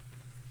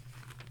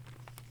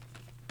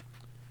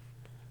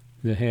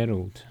 The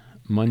Herald,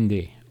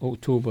 Monday,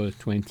 October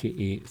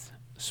 28th.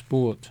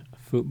 Sport,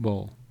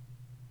 football.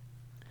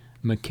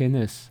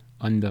 McInnes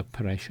under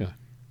pressure.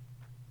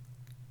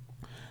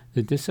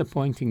 The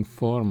disappointing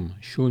form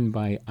shown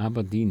by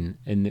Aberdeen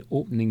in the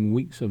opening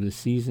weeks of the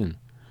season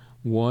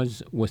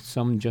was, with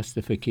some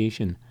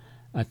justification,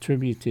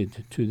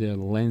 attributed to their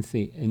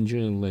lengthy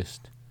injury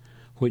list,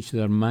 which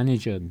their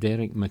manager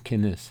Derek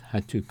McInnes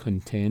had to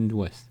contend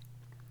with.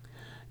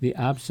 The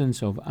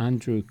absence of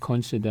Andrew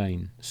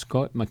Considine,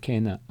 Scott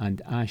McKenna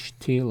and Ash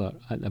Taylor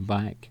at the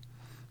back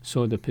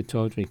saw the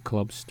Pittodrie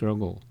club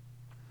struggle.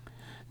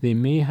 They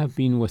may have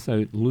been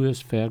without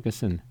Lewis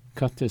Ferguson,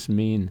 Curtis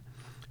Main,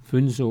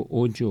 Funzo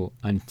Ojo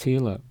and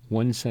Taylor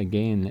once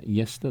again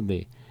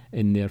yesterday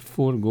in their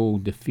 4-goal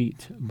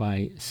defeat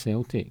by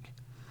Celtic.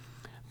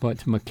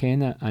 But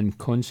McKenna and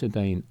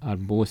Considine are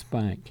both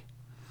back.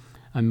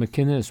 And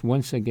McInnes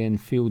once again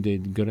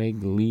fielded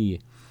Greg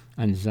Lee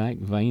and Zach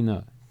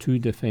Viner, two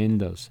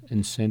defenders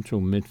in central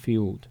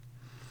midfield.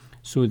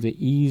 So the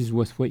ease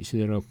with which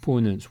their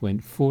opponents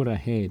went 4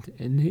 ahead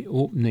in the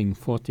opening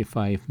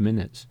 45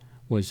 minutes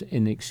was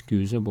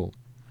inexcusable.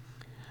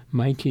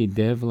 Mikey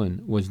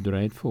Devlin was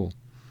dreadful.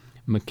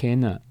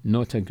 McKenna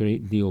not a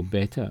great deal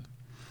better.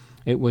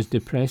 It was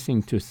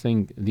depressing to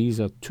think these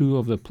are two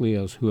of the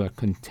players who are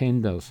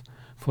contenders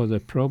for the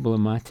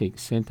problematic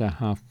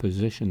centre-half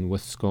position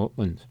with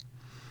Scotland.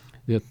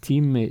 Their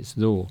teammates,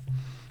 though,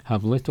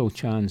 have little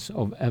chance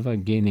of ever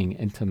gaining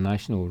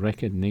international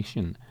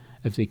recognition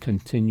if they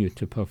continue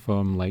to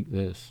perform like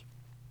this.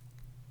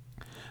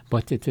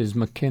 But it is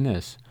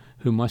McInnes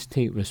who must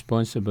take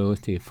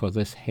responsibility for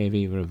this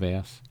heavy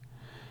reverse.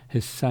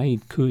 His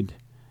side could,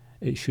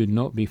 it should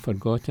not be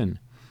forgotten,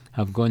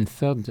 have gone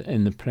third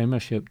in the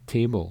Premiership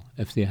table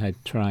if they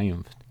had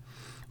triumphed.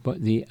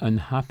 But the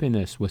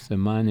unhappiness with the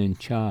man in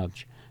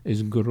charge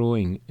is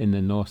growing in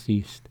the North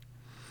East.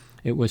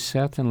 It was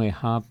certainly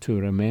hard to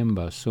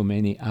remember so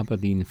many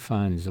Aberdeen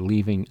fans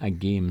leaving a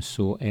game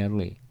so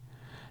early.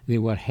 They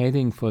were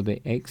heading for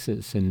the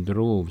exits in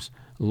droves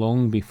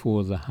long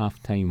before the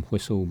half-time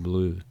whistle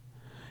blew.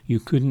 You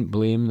couldn't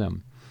blame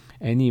them.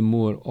 Any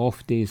more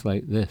off days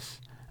like this,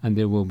 and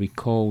there will be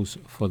calls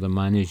for the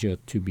manager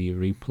to be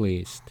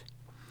replaced.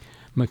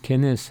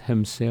 McInnes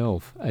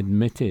himself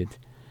admitted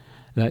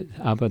that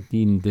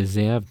Aberdeen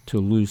deserved to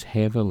lose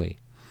heavily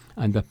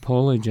and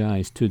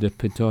apologised to the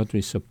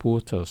Pittodrie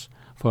supporters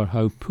for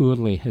how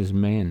poorly his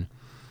men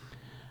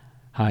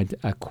had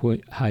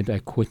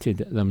acquitted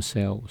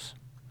themselves.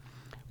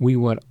 "We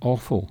were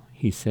awful,"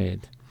 he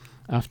said.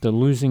 "After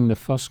losing the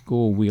first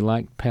goal, we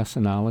lacked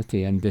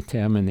personality and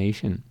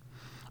determination.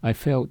 I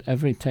felt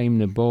every time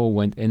the ball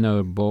went in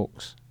our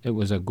box, it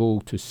was a goal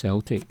to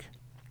Celtic.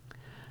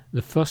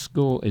 The first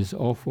goal is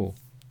awful,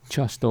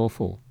 just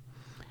awful.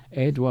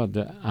 Edward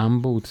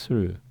ambled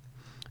through.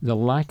 The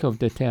lack of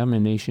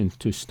determination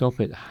to stop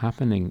it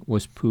happening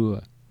was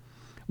poor.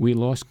 We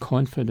lost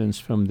confidence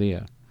from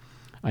there.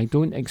 I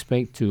don't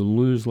expect to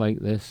lose like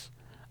this.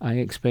 I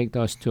expect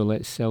us to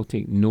let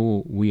Celtic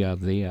know we are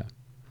there."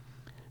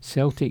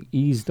 Celtic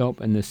eased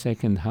up in the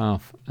second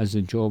half as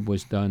the job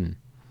was done.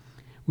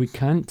 We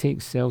can't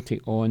take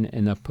Celtic on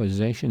in a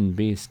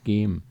possession-based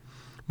game,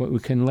 but we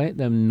can let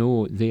them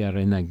know they are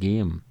in a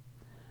game.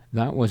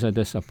 That was a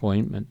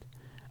disappointment.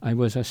 I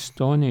was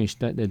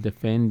astonished at the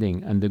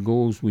defending and the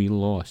goals we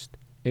lost.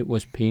 It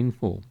was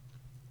painful.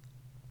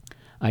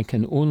 I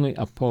can only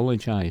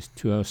apologise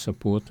to our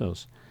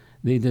supporters.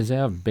 They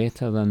deserve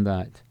better than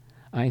that.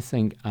 I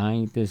think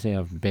I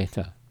deserve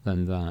better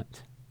than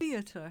that.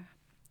 Theatre.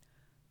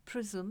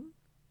 Prism,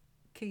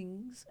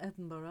 King's,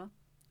 Edinburgh,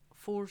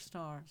 4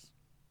 stars.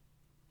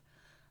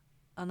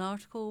 An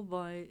article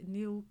by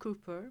Neil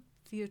Cooper,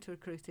 theatre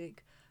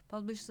critic,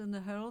 published in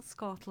the Herald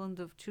Scotland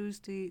of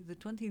Tuesday, the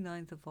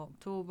 29th of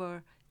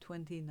October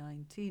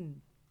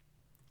 2019.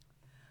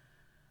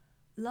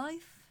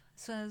 Life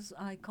says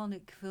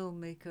iconic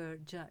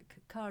filmmaker Jack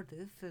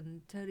Cardiff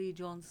in Terry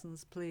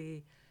Johnson's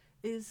play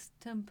is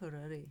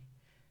temporary.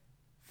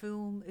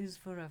 Film is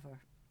forever.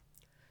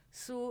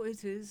 So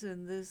it is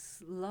in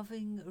this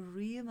loving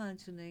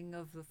reimagining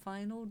of the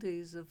final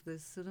days of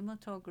this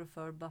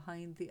cinematographer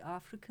behind The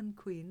African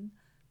Queen,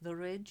 The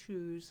Red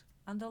Shoes,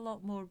 and a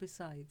lot more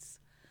besides.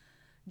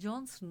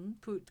 Johnson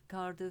put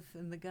Cardiff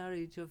in the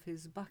garage of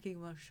his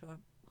Buckinghamshire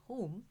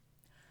home,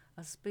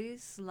 a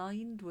space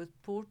lined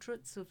with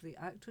portraits of the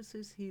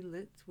actresses he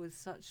lit with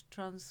such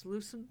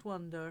translucent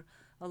wonder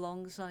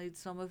alongside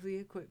some of the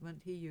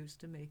equipment he used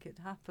to make it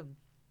happen.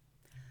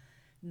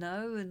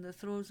 Now, in the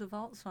throes of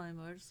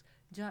Alzheimer's,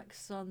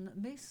 Jack's son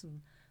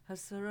Mason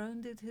has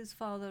surrounded his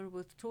father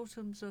with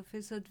totems of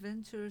his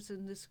adventures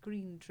in the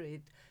screen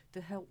trade to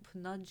help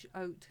nudge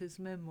out his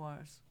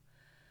memoirs.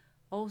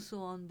 Also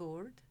on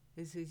board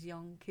is his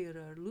young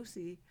carer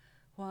Lucy,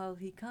 while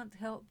he can't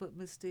help but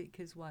mistake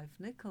his wife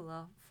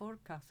Nicola for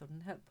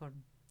Katharine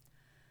Hepburn.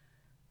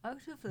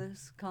 Out of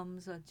this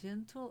comes a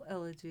gentle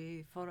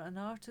elegy for an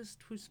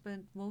artist who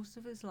spent most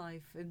of his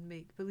life in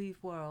make-believe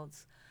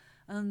worlds,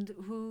 and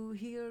who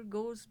here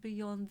goes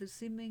beyond the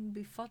seeming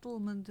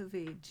befuddlement of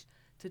age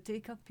to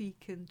take a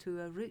peek into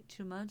a rich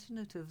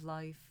imaginative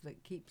life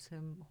that keeps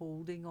him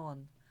holding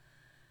on.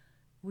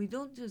 We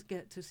don't just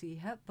get to see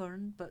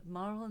Hepburn, but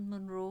Marilyn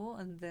Monroe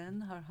and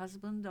then her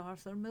husband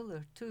Arthur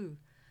Miller too.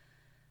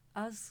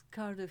 As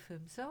Cardiff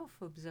himself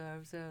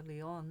observes early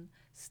on,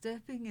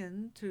 stepping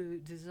into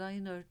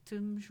designer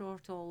Tim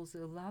Shortall's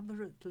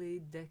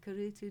elaborately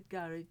decorated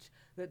garage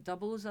that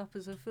doubles up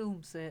as a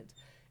film set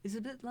is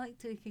a bit like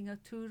taking a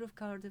tour of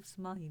Cardiff's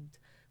mind,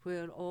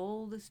 where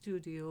all the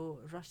studio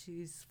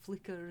rushes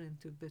flicker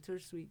into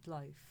bittersweet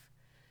life.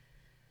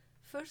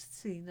 First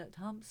seen at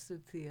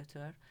Hampstead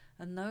Theatre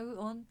and now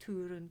on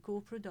tour in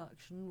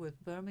co-production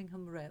with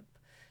Birmingham Rep,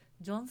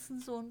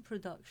 Johnson's own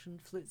production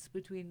flits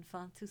between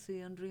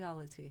fantasy and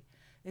reality,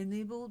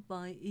 enabled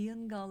by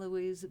Ian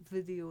Galloway's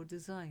video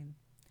design.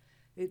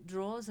 It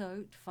draws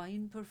out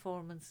fine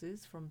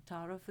performances from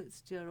Tara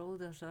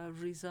Fitzgerald as a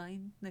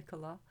resigned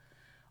Nicola,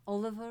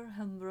 Oliver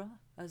Himbra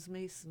as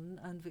Mason,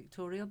 and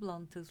Victoria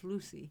Blunt as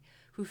Lucy,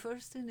 who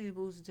first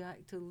enables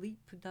Jack to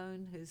leap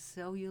down his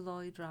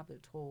celluloid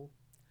rabbit hole.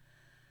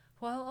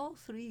 While all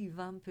three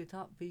vamp it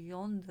up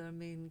beyond their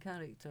main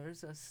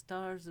characters as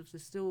stars of the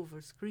silver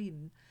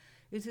screen,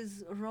 it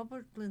is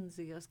Robert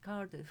Lindsay as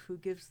Cardiff who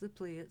gives the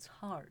play its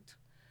heart.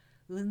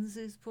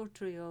 Lindsay's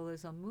portrayal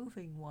is a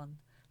moving one,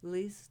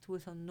 laced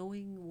with a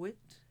knowing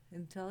wit,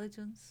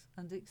 intelligence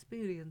and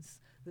experience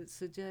that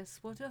suggests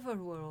whatever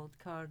world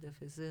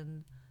Cardiff is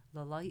in,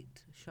 the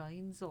light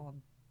shines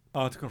on.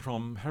 Article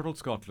from Herald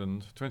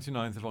Scotland,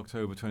 29th of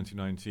October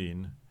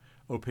 2019.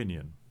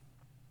 Opinion.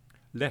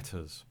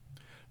 Letters.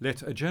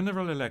 Let a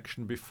general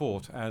election be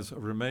fought as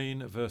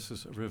Remain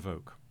versus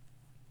Revoke.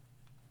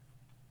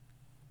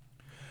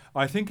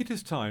 I think it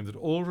is time that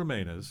all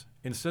Remainers,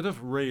 instead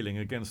of railing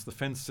against the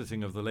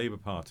fence-sitting of the Labour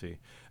Party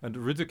and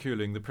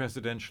ridiculing the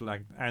presidential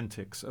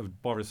antics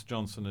of Boris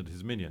Johnson and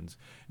his minions,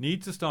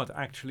 need to start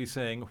actually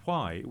saying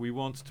why we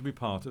want to be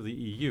part of the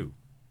EU.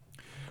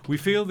 We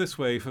feel this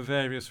way for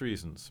various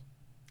reasons.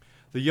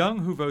 The young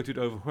who voted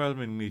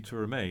overwhelmingly to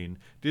remain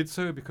did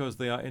so because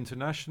they are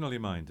internationally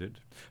minded,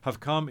 have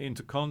come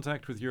into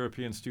contact with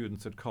European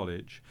students at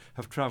college,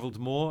 have travelled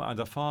more and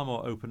are far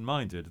more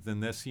open-minded than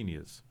their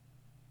seniors.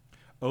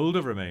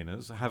 Older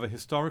Remainers have a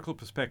historical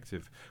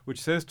perspective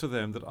which says to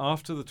them that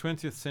after the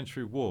 20th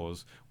century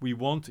wars, we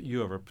want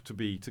Europe to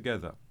be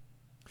together.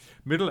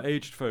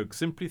 Middle-aged folk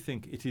simply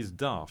think it is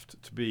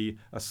daft to be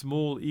a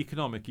small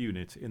economic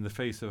unit in the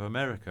face of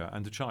America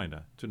and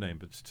China, to name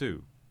but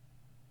two.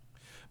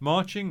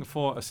 Marching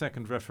for a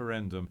second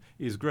referendum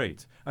is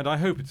great, and I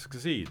hope it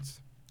succeeds.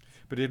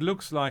 But it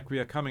looks like we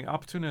are coming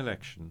up to an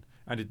election,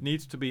 and it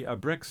needs to be a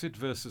Brexit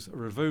versus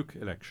Revoke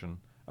election,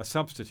 a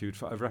substitute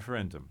for a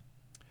referendum.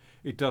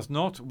 It does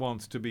not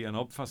want to be an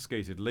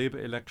obfuscated Labour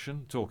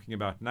election talking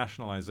about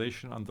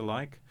nationalisation and the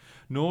like,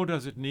 nor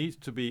does it need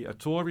to be a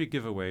Tory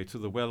giveaway to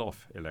the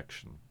well-off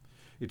election.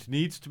 It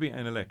needs to be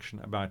an election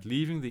about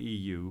leaving the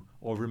EU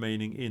or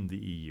remaining in the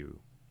EU.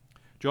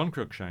 John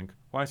Cruikshank,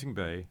 Whiting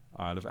Bay,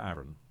 Isle of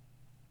Arran.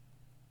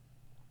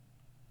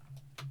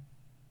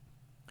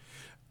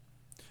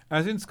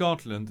 As in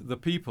Scotland, the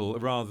people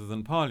rather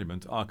than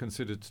Parliament are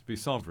considered to be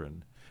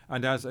sovereign,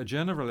 and as a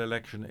general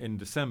election in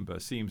December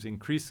seems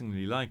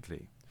increasingly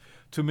likely,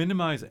 to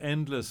minimise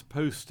endless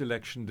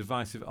post-election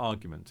divisive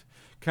argument,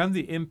 can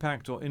the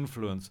impact or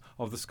influence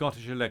of the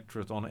Scottish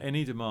electorate on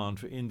any demand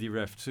for Indie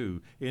Ref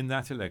 2 in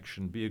that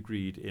election be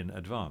agreed in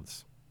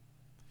advance?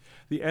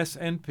 The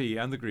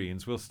SNP and the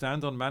Greens will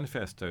stand on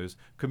manifestos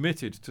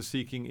committed to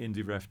seeking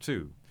Indie Ref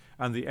 2,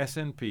 and the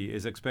SNP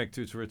is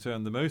expected to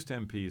return the most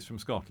MPs from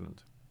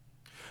Scotland.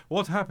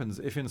 What happens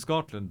if in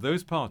Scotland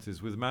those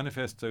parties with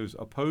manifestos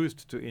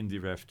opposed to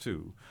Indie Ref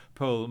 2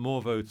 poll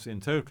more votes in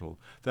total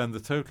than the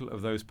total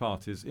of those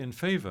parties in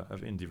favour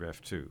of Indie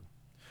Ref 2?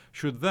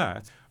 Should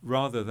that,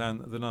 rather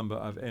than the number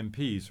of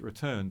MPs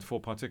returned for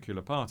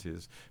particular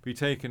parties, be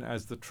taken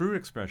as the true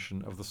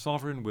expression of the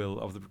sovereign will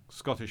of the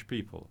Scottish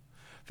people,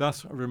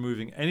 thus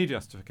removing any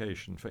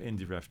justification for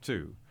IndyRef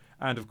 2,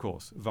 and of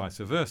course vice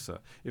versa,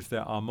 if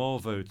there are more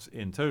votes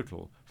in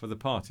total for the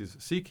parties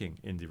seeking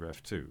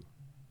IndyRef 2.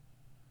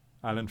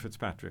 Alan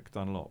Fitzpatrick,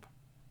 Dunlop.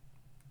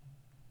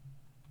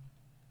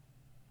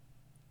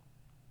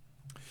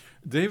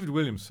 David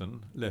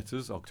Williamson,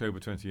 Letters, October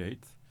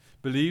 28th,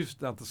 believes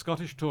that the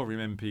Scottish Tory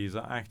MPs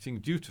are acting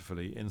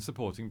dutifully in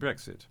supporting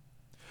Brexit.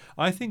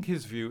 I think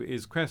his view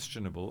is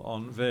questionable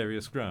on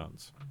various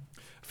grounds.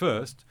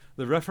 First,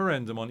 the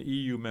referendum on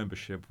EU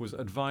membership was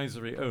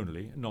advisory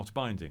only, not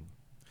binding.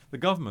 The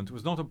government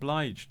was not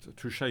obliged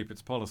to shape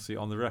its policy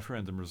on the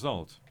referendum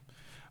result,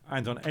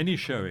 and on any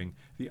showing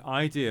the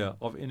idea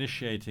of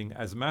initiating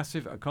as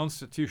massive a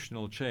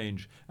constitutional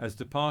change as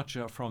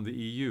departure from the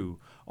EU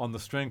on the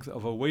strength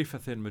of a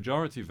wafer-thin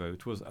majority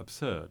vote was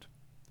absurd.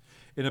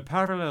 In a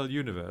parallel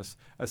universe,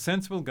 a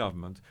sensible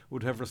government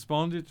would have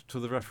responded to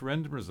the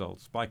referendum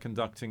results by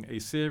conducting a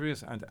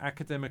serious and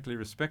academically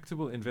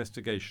respectable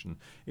investigation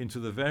into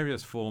the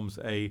various forms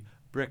a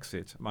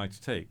Brexit might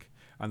take,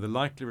 and the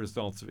likely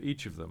results of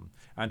each of them,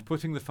 and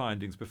putting the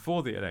findings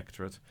before the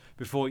electorate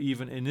before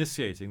even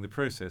initiating the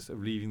process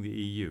of leaving the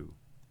EU.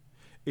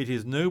 It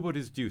is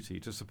nobody's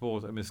duty to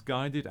support a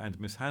misguided and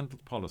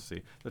mishandled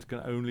policy that can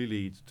only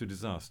lead to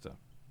disaster.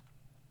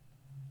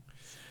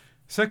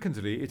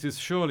 Secondly, it is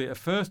surely a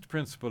first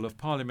principle of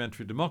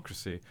parliamentary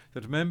democracy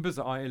that members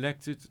are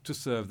elected to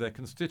serve their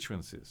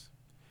constituencies.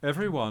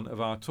 Every one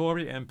of our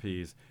Tory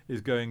MPs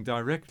is going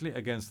directly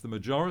against the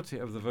majority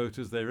of the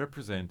voters they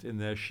represent in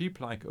their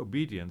sheep-like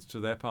obedience to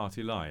their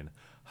party line,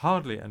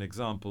 hardly an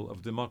example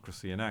of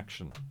democracy in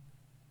action.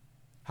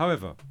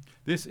 However,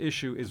 this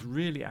issue is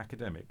really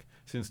academic,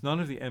 since none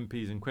of the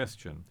MPs in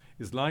question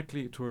is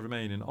likely to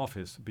remain in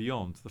office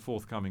beyond the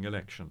forthcoming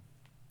election.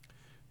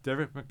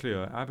 Derek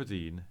McClure,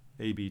 Aberdeen,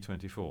 AB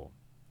 24.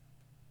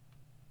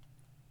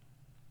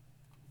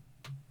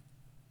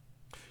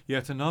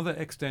 Yet another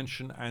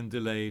extension and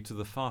delay to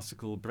the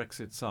farcical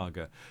Brexit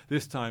saga,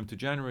 this time to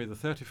January the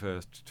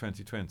 31st,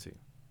 2020.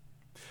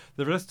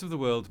 The rest of the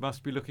world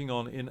must be looking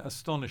on in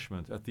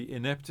astonishment at the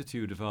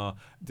ineptitude of our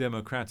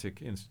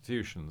democratic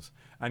institutions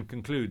and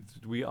conclude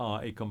that we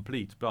are a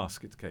complete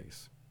basket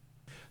case.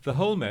 The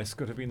whole mess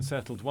could have been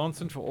settled once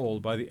and for all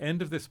by the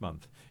end of this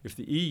month if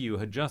the EU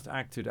had just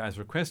acted as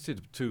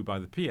requested to by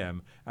the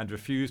PM and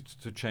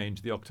refused to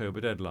change the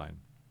October deadline.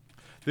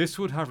 This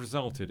would have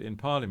resulted in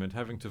Parliament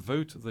having to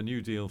vote the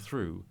New Deal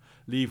through,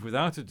 leave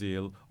without a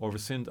deal, or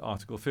rescind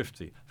Article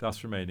 50,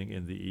 thus remaining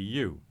in the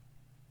EU.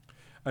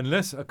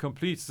 Unless a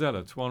complete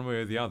zealot one way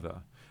or the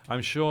other,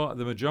 I'm sure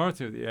the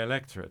majority of the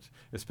electorate,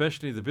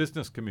 especially the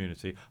business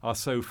community, are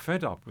so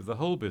fed up with the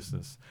whole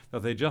business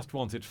that they just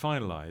want it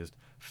finalised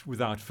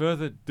without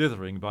further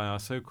dithering by our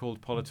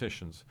so-called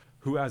politicians,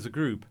 who as a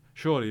group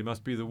surely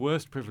must be the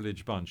worst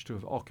privileged bunch to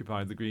have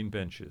occupied the green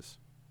benches.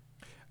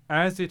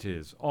 As it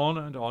is, on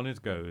and on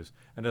it goes,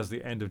 and as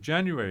the end of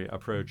January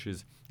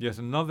approaches, yet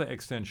another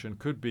extension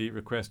could be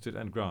requested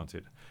and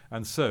granted,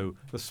 and so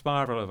the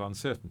spiral of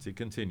uncertainty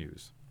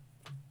continues.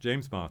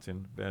 James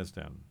Martin,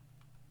 Bearsdown.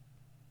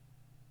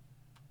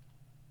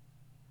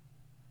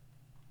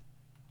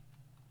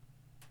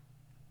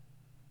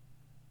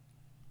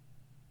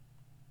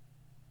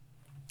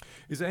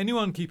 Is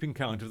anyone keeping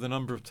count of the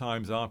number of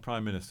times our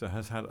Prime Minister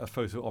has had a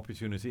photo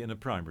opportunity in a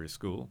primary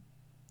school?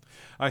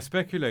 I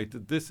speculate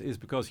that this is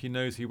because he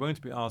knows he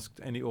won't be asked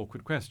any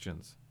awkward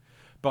questions.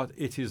 But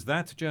it is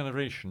that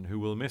generation who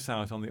will miss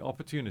out on the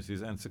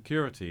opportunities and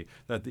security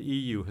that the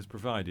EU has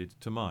provided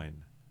to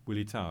mine.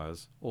 Willie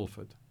Towers,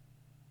 Alford.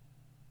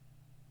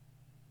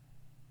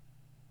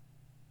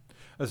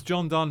 As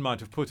John Donne might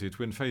have put it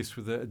when faced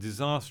with a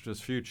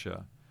disastrous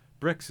future,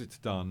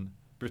 Brexit done,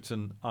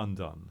 Britain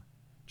undone.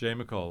 J.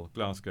 McCall,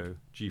 Glasgow,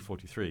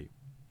 G43.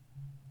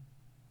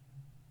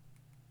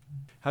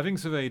 Having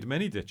surveyed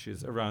many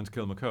ditches around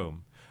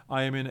Kilmacombe,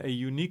 I am in a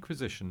unique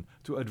position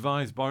to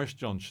advise Boris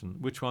Johnson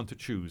which one to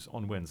choose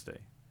on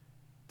Wednesday.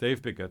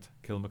 Dave Biggott,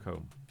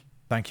 Kilmacombe.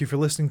 Thank you for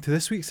listening to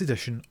this week's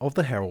edition of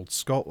the Herald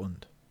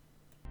Scotland.